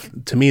don't know if,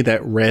 to me,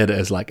 that read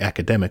as, like,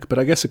 academic, but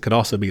I guess it could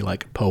also be,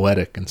 like,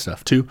 poetic and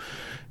stuff too,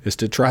 is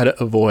to try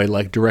to avoid,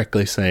 like,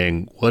 directly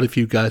saying, what if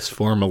you guys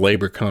form a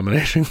labor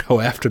combination,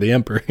 go after the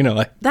emperor,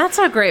 like. That's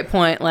a great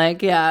point.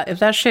 Like, yeah, if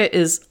that shit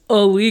is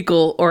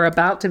illegal or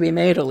about to be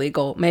made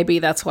illegal, maybe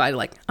that's why,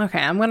 like, okay,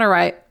 I'm going to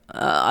write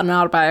an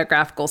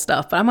autobiographical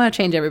stuff, but I'm going to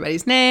change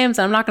everybody's names.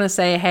 I'm not going to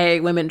say, hey,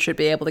 women should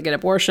be able to get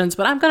abortions,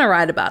 but I'm going to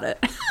write about it.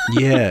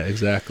 Yeah,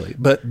 exactly.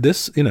 But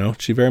this,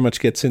 she very much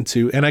gets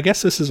into, and I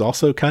guess this is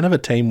also kind of a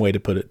tame way to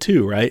put it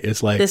too, right?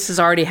 It's like, this is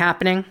already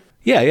happening.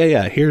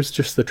 Yeah. Here's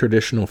just the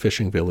traditional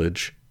fishing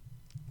village.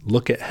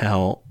 Look at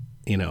how,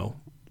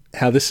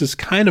 how this is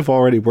kind of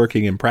already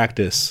working in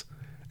practice,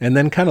 and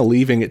then kind of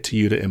leaving it to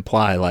you to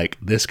imply, like,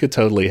 this could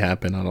totally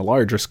happen on a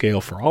larger scale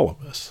for all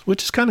of us,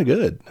 which is kind of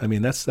good. I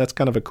mean, that's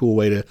kind of a cool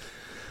way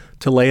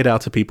to lay it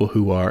out to people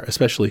who are,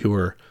 especially who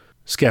are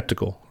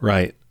skeptical,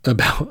 right,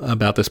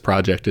 about this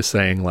project, is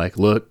saying, like,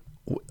 look,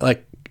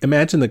 like,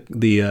 imagine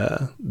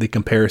the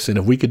comparison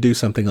if we could do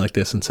something like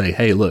this and say,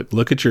 hey,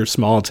 look at your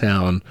small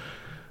town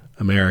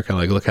America,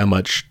 like, look how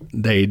much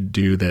they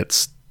do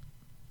that's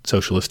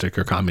socialistic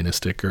or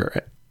communistic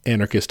or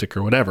anarchistic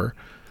or whatever.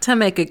 To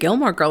make a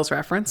Gilmore Girls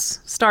reference,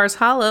 Stars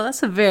Hollow,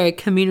 that's a very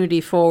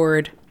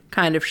community-forward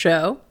kind of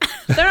show.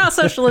 They're not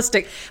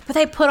socialistic, but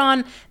they put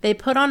on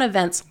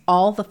events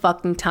all the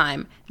fucking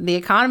time. The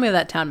economy of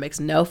that town makes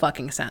no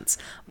fucking sense.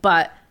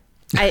 But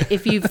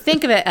if you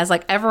think of it as,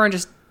 like, everyone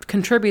just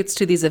contributes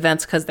to these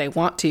events because they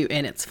want to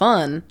and it's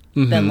fun,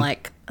 then,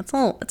 like, it's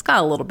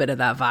got a little bit of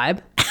that vibe.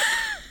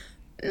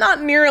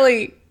 Not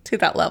nearly to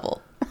that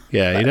level.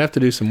 Yeah, you'd have to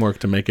do some work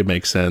to make it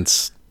make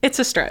sense. It's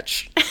a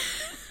stretch.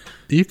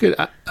 You could,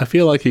 I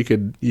feel like you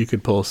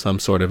could pull some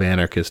sort of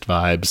anarchist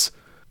vibes,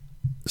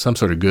 some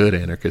sort of good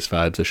anarchist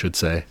vibes, I should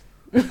say.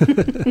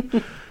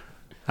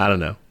 I don't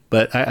know,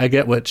 but I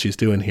get what she's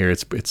doing here.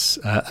 It's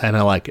and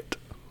I like it.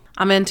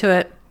 I'm into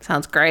it.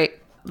 Sounds great.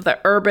 The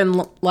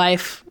urban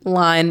life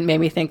line made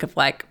me think of,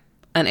 like,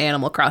 an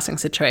Animal Crossing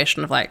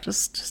situation of, like,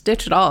 just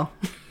ditch it all.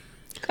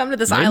 Come to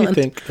this island. Made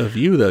me think of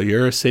you, though.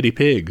 You're a city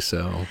pig,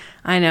 so.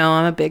 I know.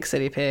 I'm a big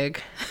city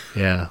pig.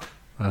 Yeah.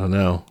 I don't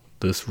know.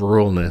 This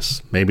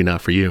ruralness, maybe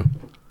not for you.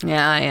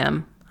 Yeah, I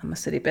am. I'm a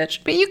city bitch.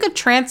 But you could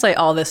translate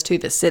all this to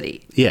the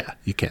city. Yeah,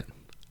 you can.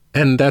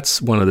 And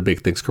that's one of the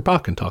big things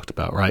Kropotkin talked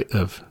about, right?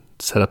 Of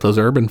set up those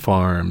urban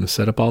farms,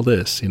 set up all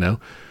this,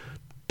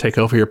 Take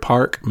over your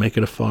park, make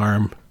it a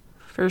farm.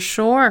 For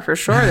sure.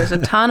 There's a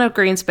ton of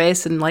green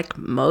space in, like,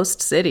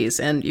 most cities,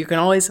 and you can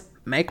always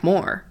make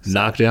more. So.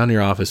 Knock down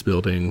your office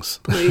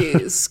buildings.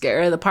 Please,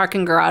 scare the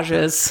parking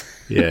garages.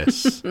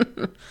 Yes.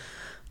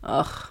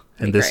 Ugh.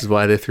 And this is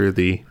why they threw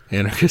the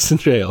anarchists in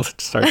jail,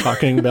 to start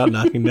talking about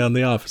knocking down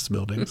the office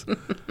buildings.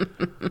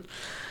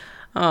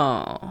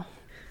 Oh.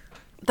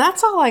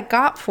 that's all I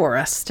got for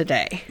us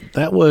today.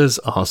 That was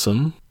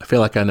awesome. I feel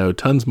like I know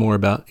tons more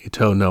about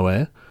Ito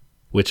Noe,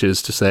 which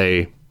is to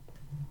say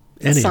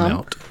any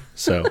amount.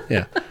 So,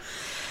 yeah.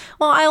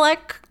 Well, I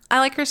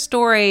like her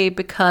story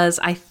because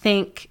I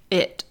think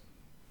it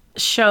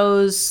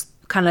shows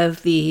kind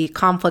of the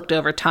conflict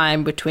over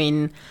time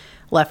between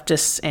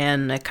leftists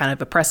and a kind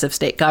of oppressive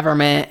state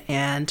government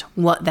and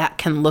what that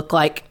can look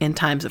like in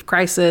times of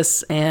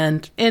crisis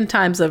and in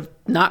times of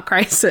not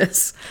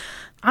crisis.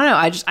 I don't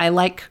know. I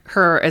like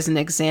her as an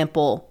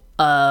example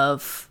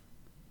of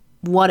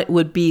what it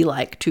would be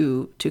like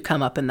to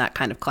come up in that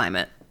kind of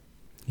climate.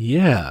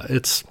 Yeah,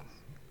 it's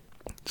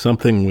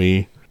something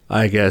we,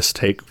 I guess,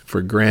 take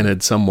for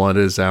granted somewhat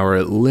as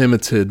the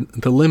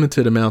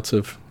limited amounts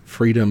of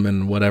freedom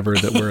and whatever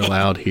that we're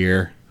allowed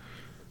here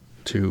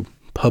to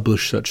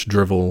publish such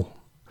drivel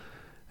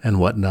and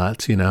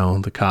whatnot. You know,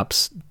 the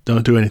cops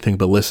don't do anything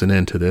but listen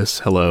into this.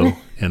 Hello,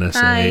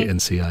 NSA Hi.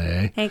 and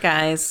CIA. Hey,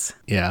 guys.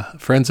 Yeah,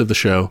 friends of the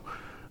show.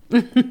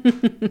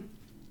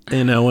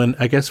 You know, and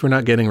I guess we're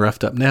not getting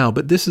roughed up now,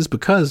 but this is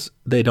because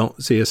they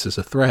don't see us as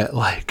a threat.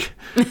 Like,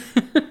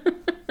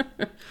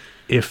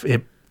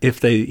 if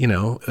they, you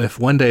know, if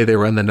one day they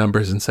run the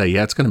numbers and say,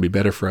 yeah, it's going to be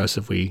better for us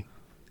if we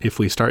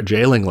start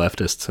jailing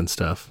leftists and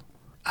stuff.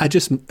 I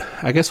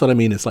guess what I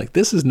mean is, like,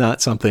 this is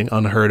not something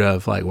unheard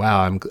of. Like,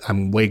 wow, I'm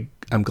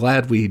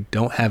glad we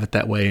don't have it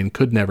that way and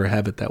could never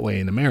have it that way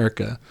in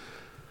America.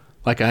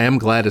 Like, I am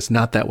glad it's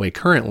not that way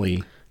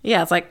currently.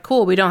 Yeah, it's like,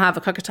 cool, we don't have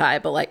a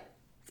Kukatay, but like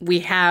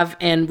we have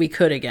and we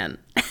could again.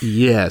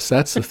 Yes,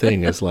 that's the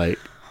thing is, like,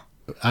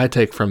 I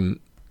take from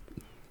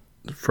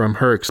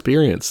her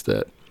experience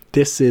that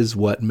this is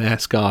what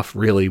mask off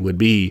really would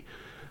be,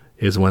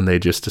 is when they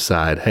just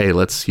decide, hey,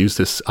 let's use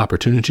this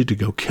opportunity to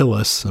go kill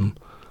us some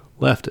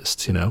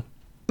leftists, you know?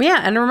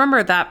 Yeah, and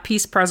remember that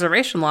peace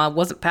preservation law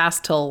wasn't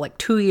passed till like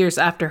 2 years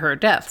after her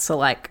death. So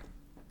like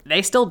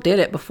they still did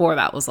it before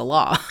that was a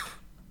law.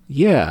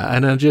 Yeah,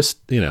 and I just,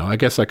 you know, I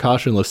guess I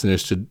caution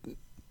listeners to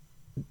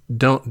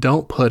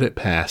don't put it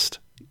past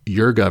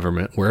your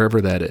government, wherever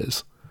that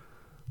is,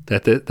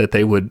 that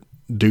they would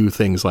do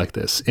things like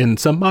this in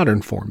some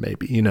modern form,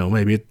 maybe. You know,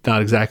 maybe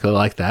not exactly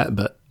like that,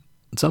 but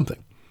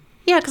something.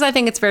 Yeah, because I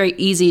think it's very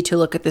easy to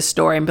look at this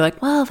story and be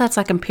like, well, that's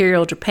like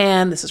Imperial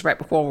Japan. This is right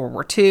before World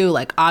War II.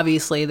 Like,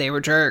 obviously they were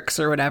jerks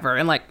or whatever.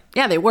 And like,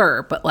 yeah, they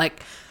were. But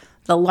like,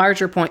 the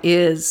larger point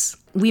is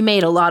we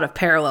made a lot of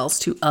parallels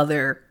to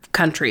other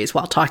countries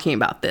while talking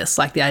about this.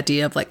 Like the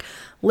idea of like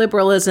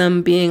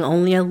liberalism being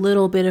only a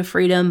little bit of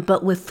freedom,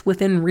 but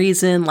within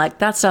reason. Like,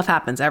 that stuff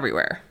happens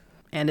everywhere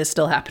and is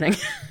still happening.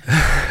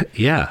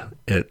 Yeah,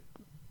 it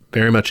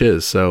very much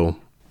is. So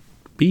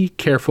be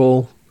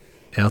careful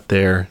out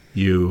there,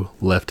 you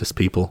leftist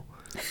people.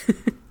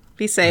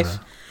 Be safe.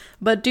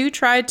 But do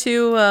try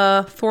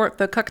to thwart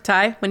the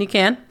Kukatay when you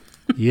can.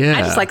 Yeah.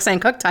 I just like saying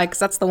Kukatay because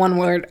that's the one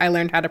word I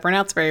learned how to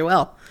pronounce very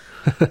well.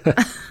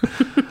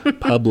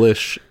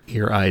 Publish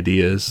your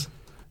ideas.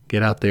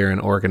 Get out there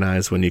and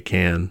organize when you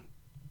can.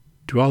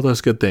 Do all those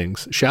good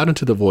things. Shout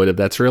into the void if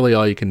that's really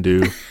all you can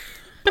do.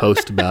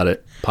 Post about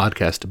it.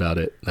 Podcast about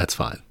it. That's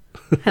fine.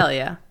 Hell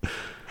yeah.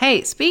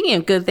 Hey, speaking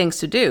of good things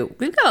to do,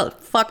 we've got a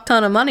fuck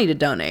ton of money to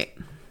donate.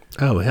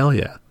 Oh, hell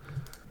yeah.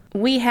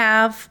 We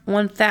have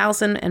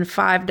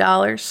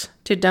 $1,005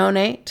 to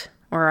donate,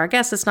 or I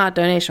guess it's not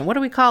donation. What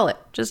do we call it?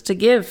 Just to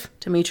give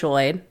to mutual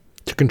aid.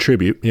 To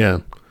contribute, yeah.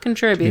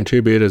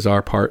 Contribute is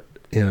our part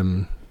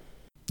in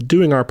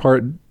doing our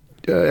part,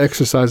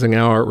 exercising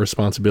our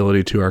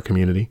responsibility to our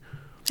community.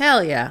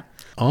 Hell yeah.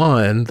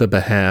 On the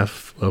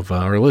behalf of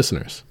our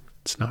listeners.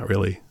 It's not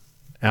really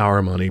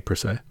our money per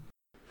se.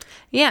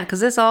 Yeah, because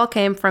this all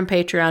came from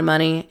Patreon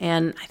money,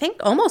 and I think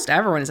almost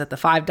everyone is at the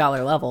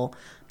 $5 level.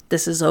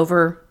 This is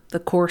over the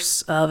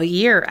course of a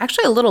year,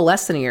 actually a little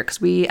less than a year, because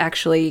we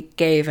actually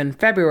gave in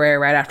February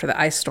right after the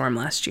ice storm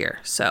last year.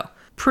 So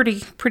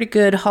pretty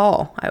good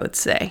haul, I would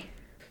say.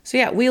 So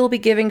yeah, we will be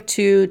giving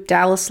to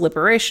Dallas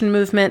Liberation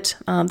Movement.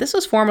 This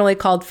was formerly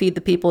called Feed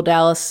the People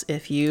Dallas,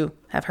 if you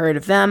have heard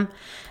of them.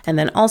 And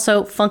then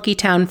also Funky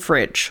Town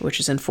Fridge, which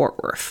is in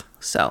Fort Worth.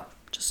 So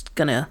just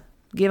gonna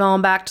give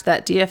on back to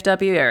that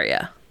DFW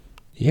area.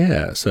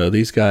 Yeah, so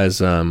these guys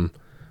do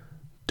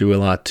a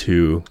lot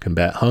to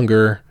combat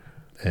hunger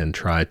and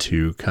try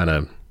to kind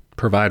of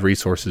provide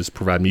resources,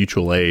 provide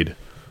mutual aid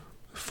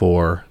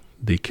for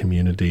the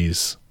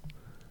communities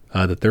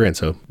that they're in.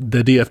 So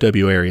the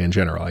DFW area in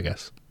general, I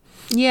guess.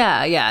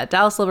 Yeah.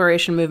 Dallas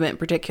Liberation Movement in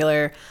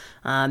particular.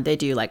 They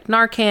do like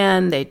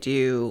Narcan. They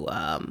do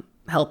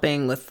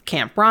helping with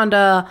Camp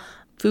Rhonda,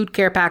 food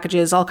care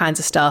packages, all kinds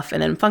of stuff.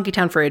 And then Funky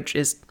Town Fridge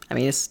is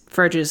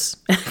Fridge's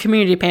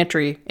community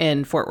pantry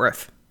in Fort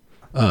Worth.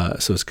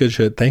 So it's good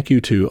shit. Thank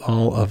you to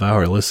all of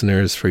our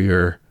listeners for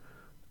your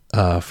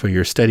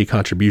steady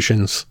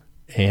contributions.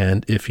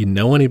 And if you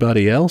know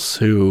anybody else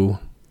who,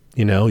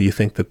 you know, you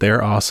think that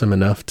they're awesome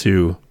enough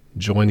to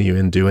join you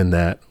in doing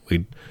that,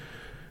 we'd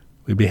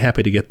be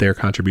happy to get their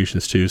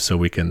contributions too, so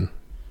we can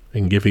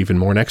give even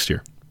more next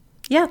year.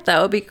 Yeah,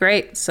 that would be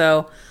great.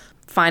 So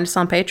find us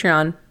on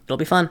Patreon. It'll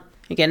be fun.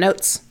 You get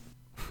notes.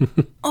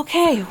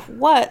 Okay,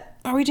 what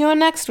are we doing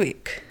next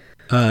week?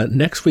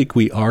 Next week,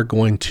 we are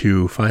going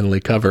to finally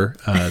cover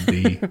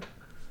the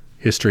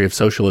history of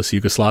socialist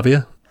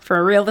Yugoslavia.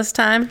 For real this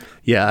time?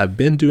 Yeah, I've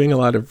been doing a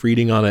lot of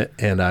reading on it,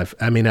 and I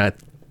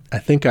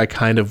think I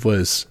kind of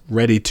was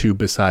ready to,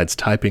 besides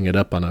typing it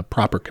up on a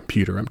proper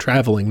computer. I'm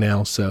traveling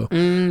now, so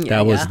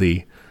that was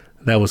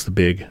the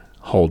big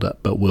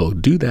holdup. But we'll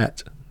do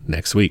that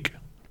next week.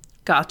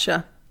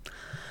 Gotcha.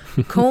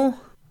 Cool.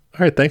 All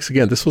right, thanks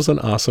again. This was an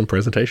awesome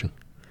presentation.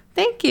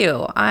 Thank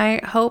you.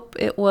 I hope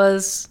it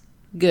was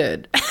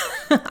good.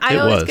 I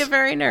always get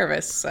very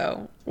nervous,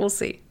 so we'll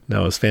see.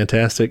 No, it was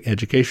fantastic,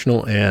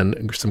 educational,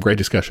 and some great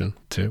discussion,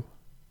 too.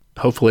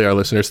 Hopefully our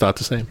listeners thought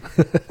the same.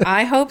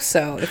 I hope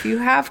so. If you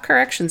have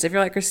corrections, if you're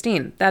like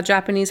Christine, that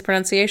Japanese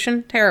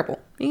pronunciation, terrible.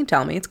 You can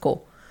tell me. It's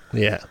cool.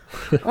 Yeah.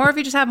 Or if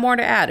you just have more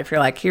to add, if you're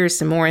like, here's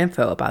some more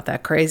info about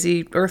that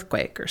crazy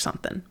earthquake or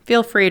something,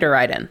 feel free to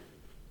write in.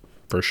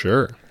 For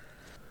sure.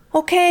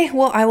 Okay,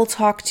 well, I will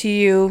talk to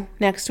you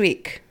next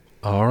week.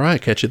 All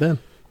right, catch you then.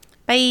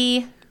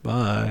 Bye.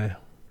 Bye.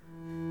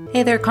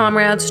 Hey there,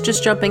 comrades.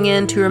 Just jumping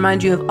in to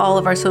remind you of all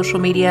of our social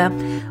media.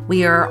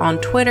 We are on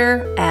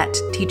Twitter at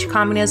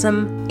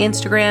TeachCommunism,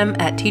 Instagram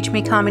at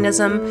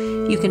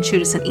TeachMeCommunism. You can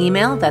shoot us an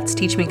email. That's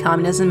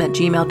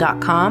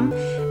teachmecommunism@gmail.com.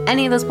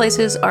 Any of those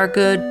places are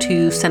good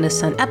to send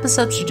us an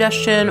episode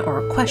suggestion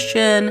or a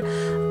question,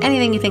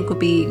 anything you think would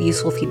be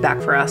useful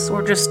feedback for us,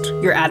 or just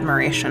your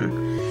admiration.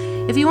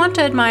 If you want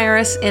to admire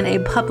us in a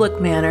public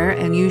manner,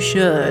 and you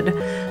should,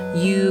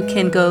 you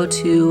can go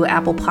to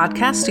Apple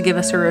Podcasts to give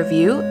us a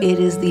review. It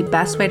is the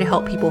best way to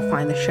help people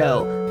find the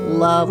show.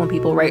 Love when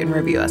people rate and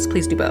review us.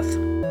 Please do both.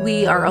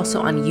 We are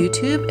also on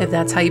YouTube, if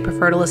that's how you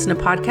prefer to listen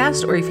to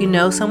podcasts, or if you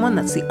know someone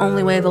that's the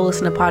only way they'll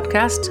listen to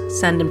podcasts,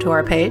 send them to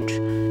our page.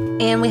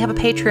 And we have a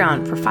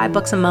Patreon. For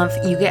 $5 a month,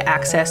 you get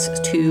access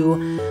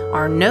to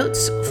our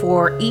notes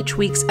for each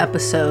week's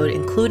episode,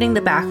 including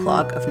the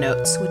backlog of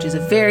notes, which is a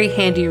very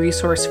handy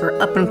resource for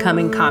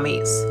up-and-coming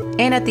commies.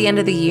 And at the end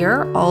of the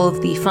year, all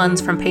of the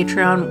funds from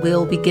Patreon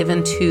will be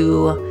given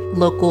to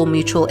local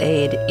mutual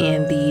aid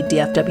in the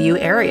DFW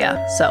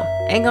area. So,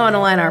 ain't going to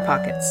line our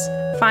pockets.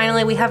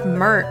 Finally, we have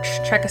merch.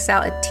 Check us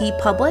out at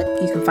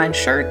TeePublic. You can find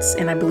shirts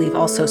and I believe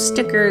also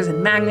stickers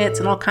and magnets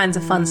and all kinds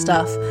of fun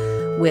stuff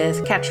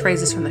with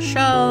catchphrases from the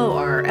show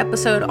or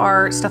episode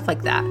art, stuff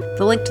like that.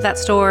 The link to that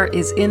store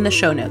is in the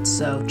show notes,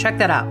 so check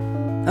that out.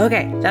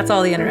 Okay, that's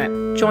all the internet.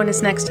 Join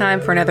us next time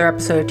for another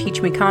episode of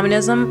Teach Me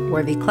Communism,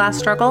 where the class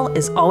struggle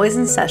is always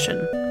in session.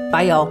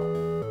 Bye, y'all.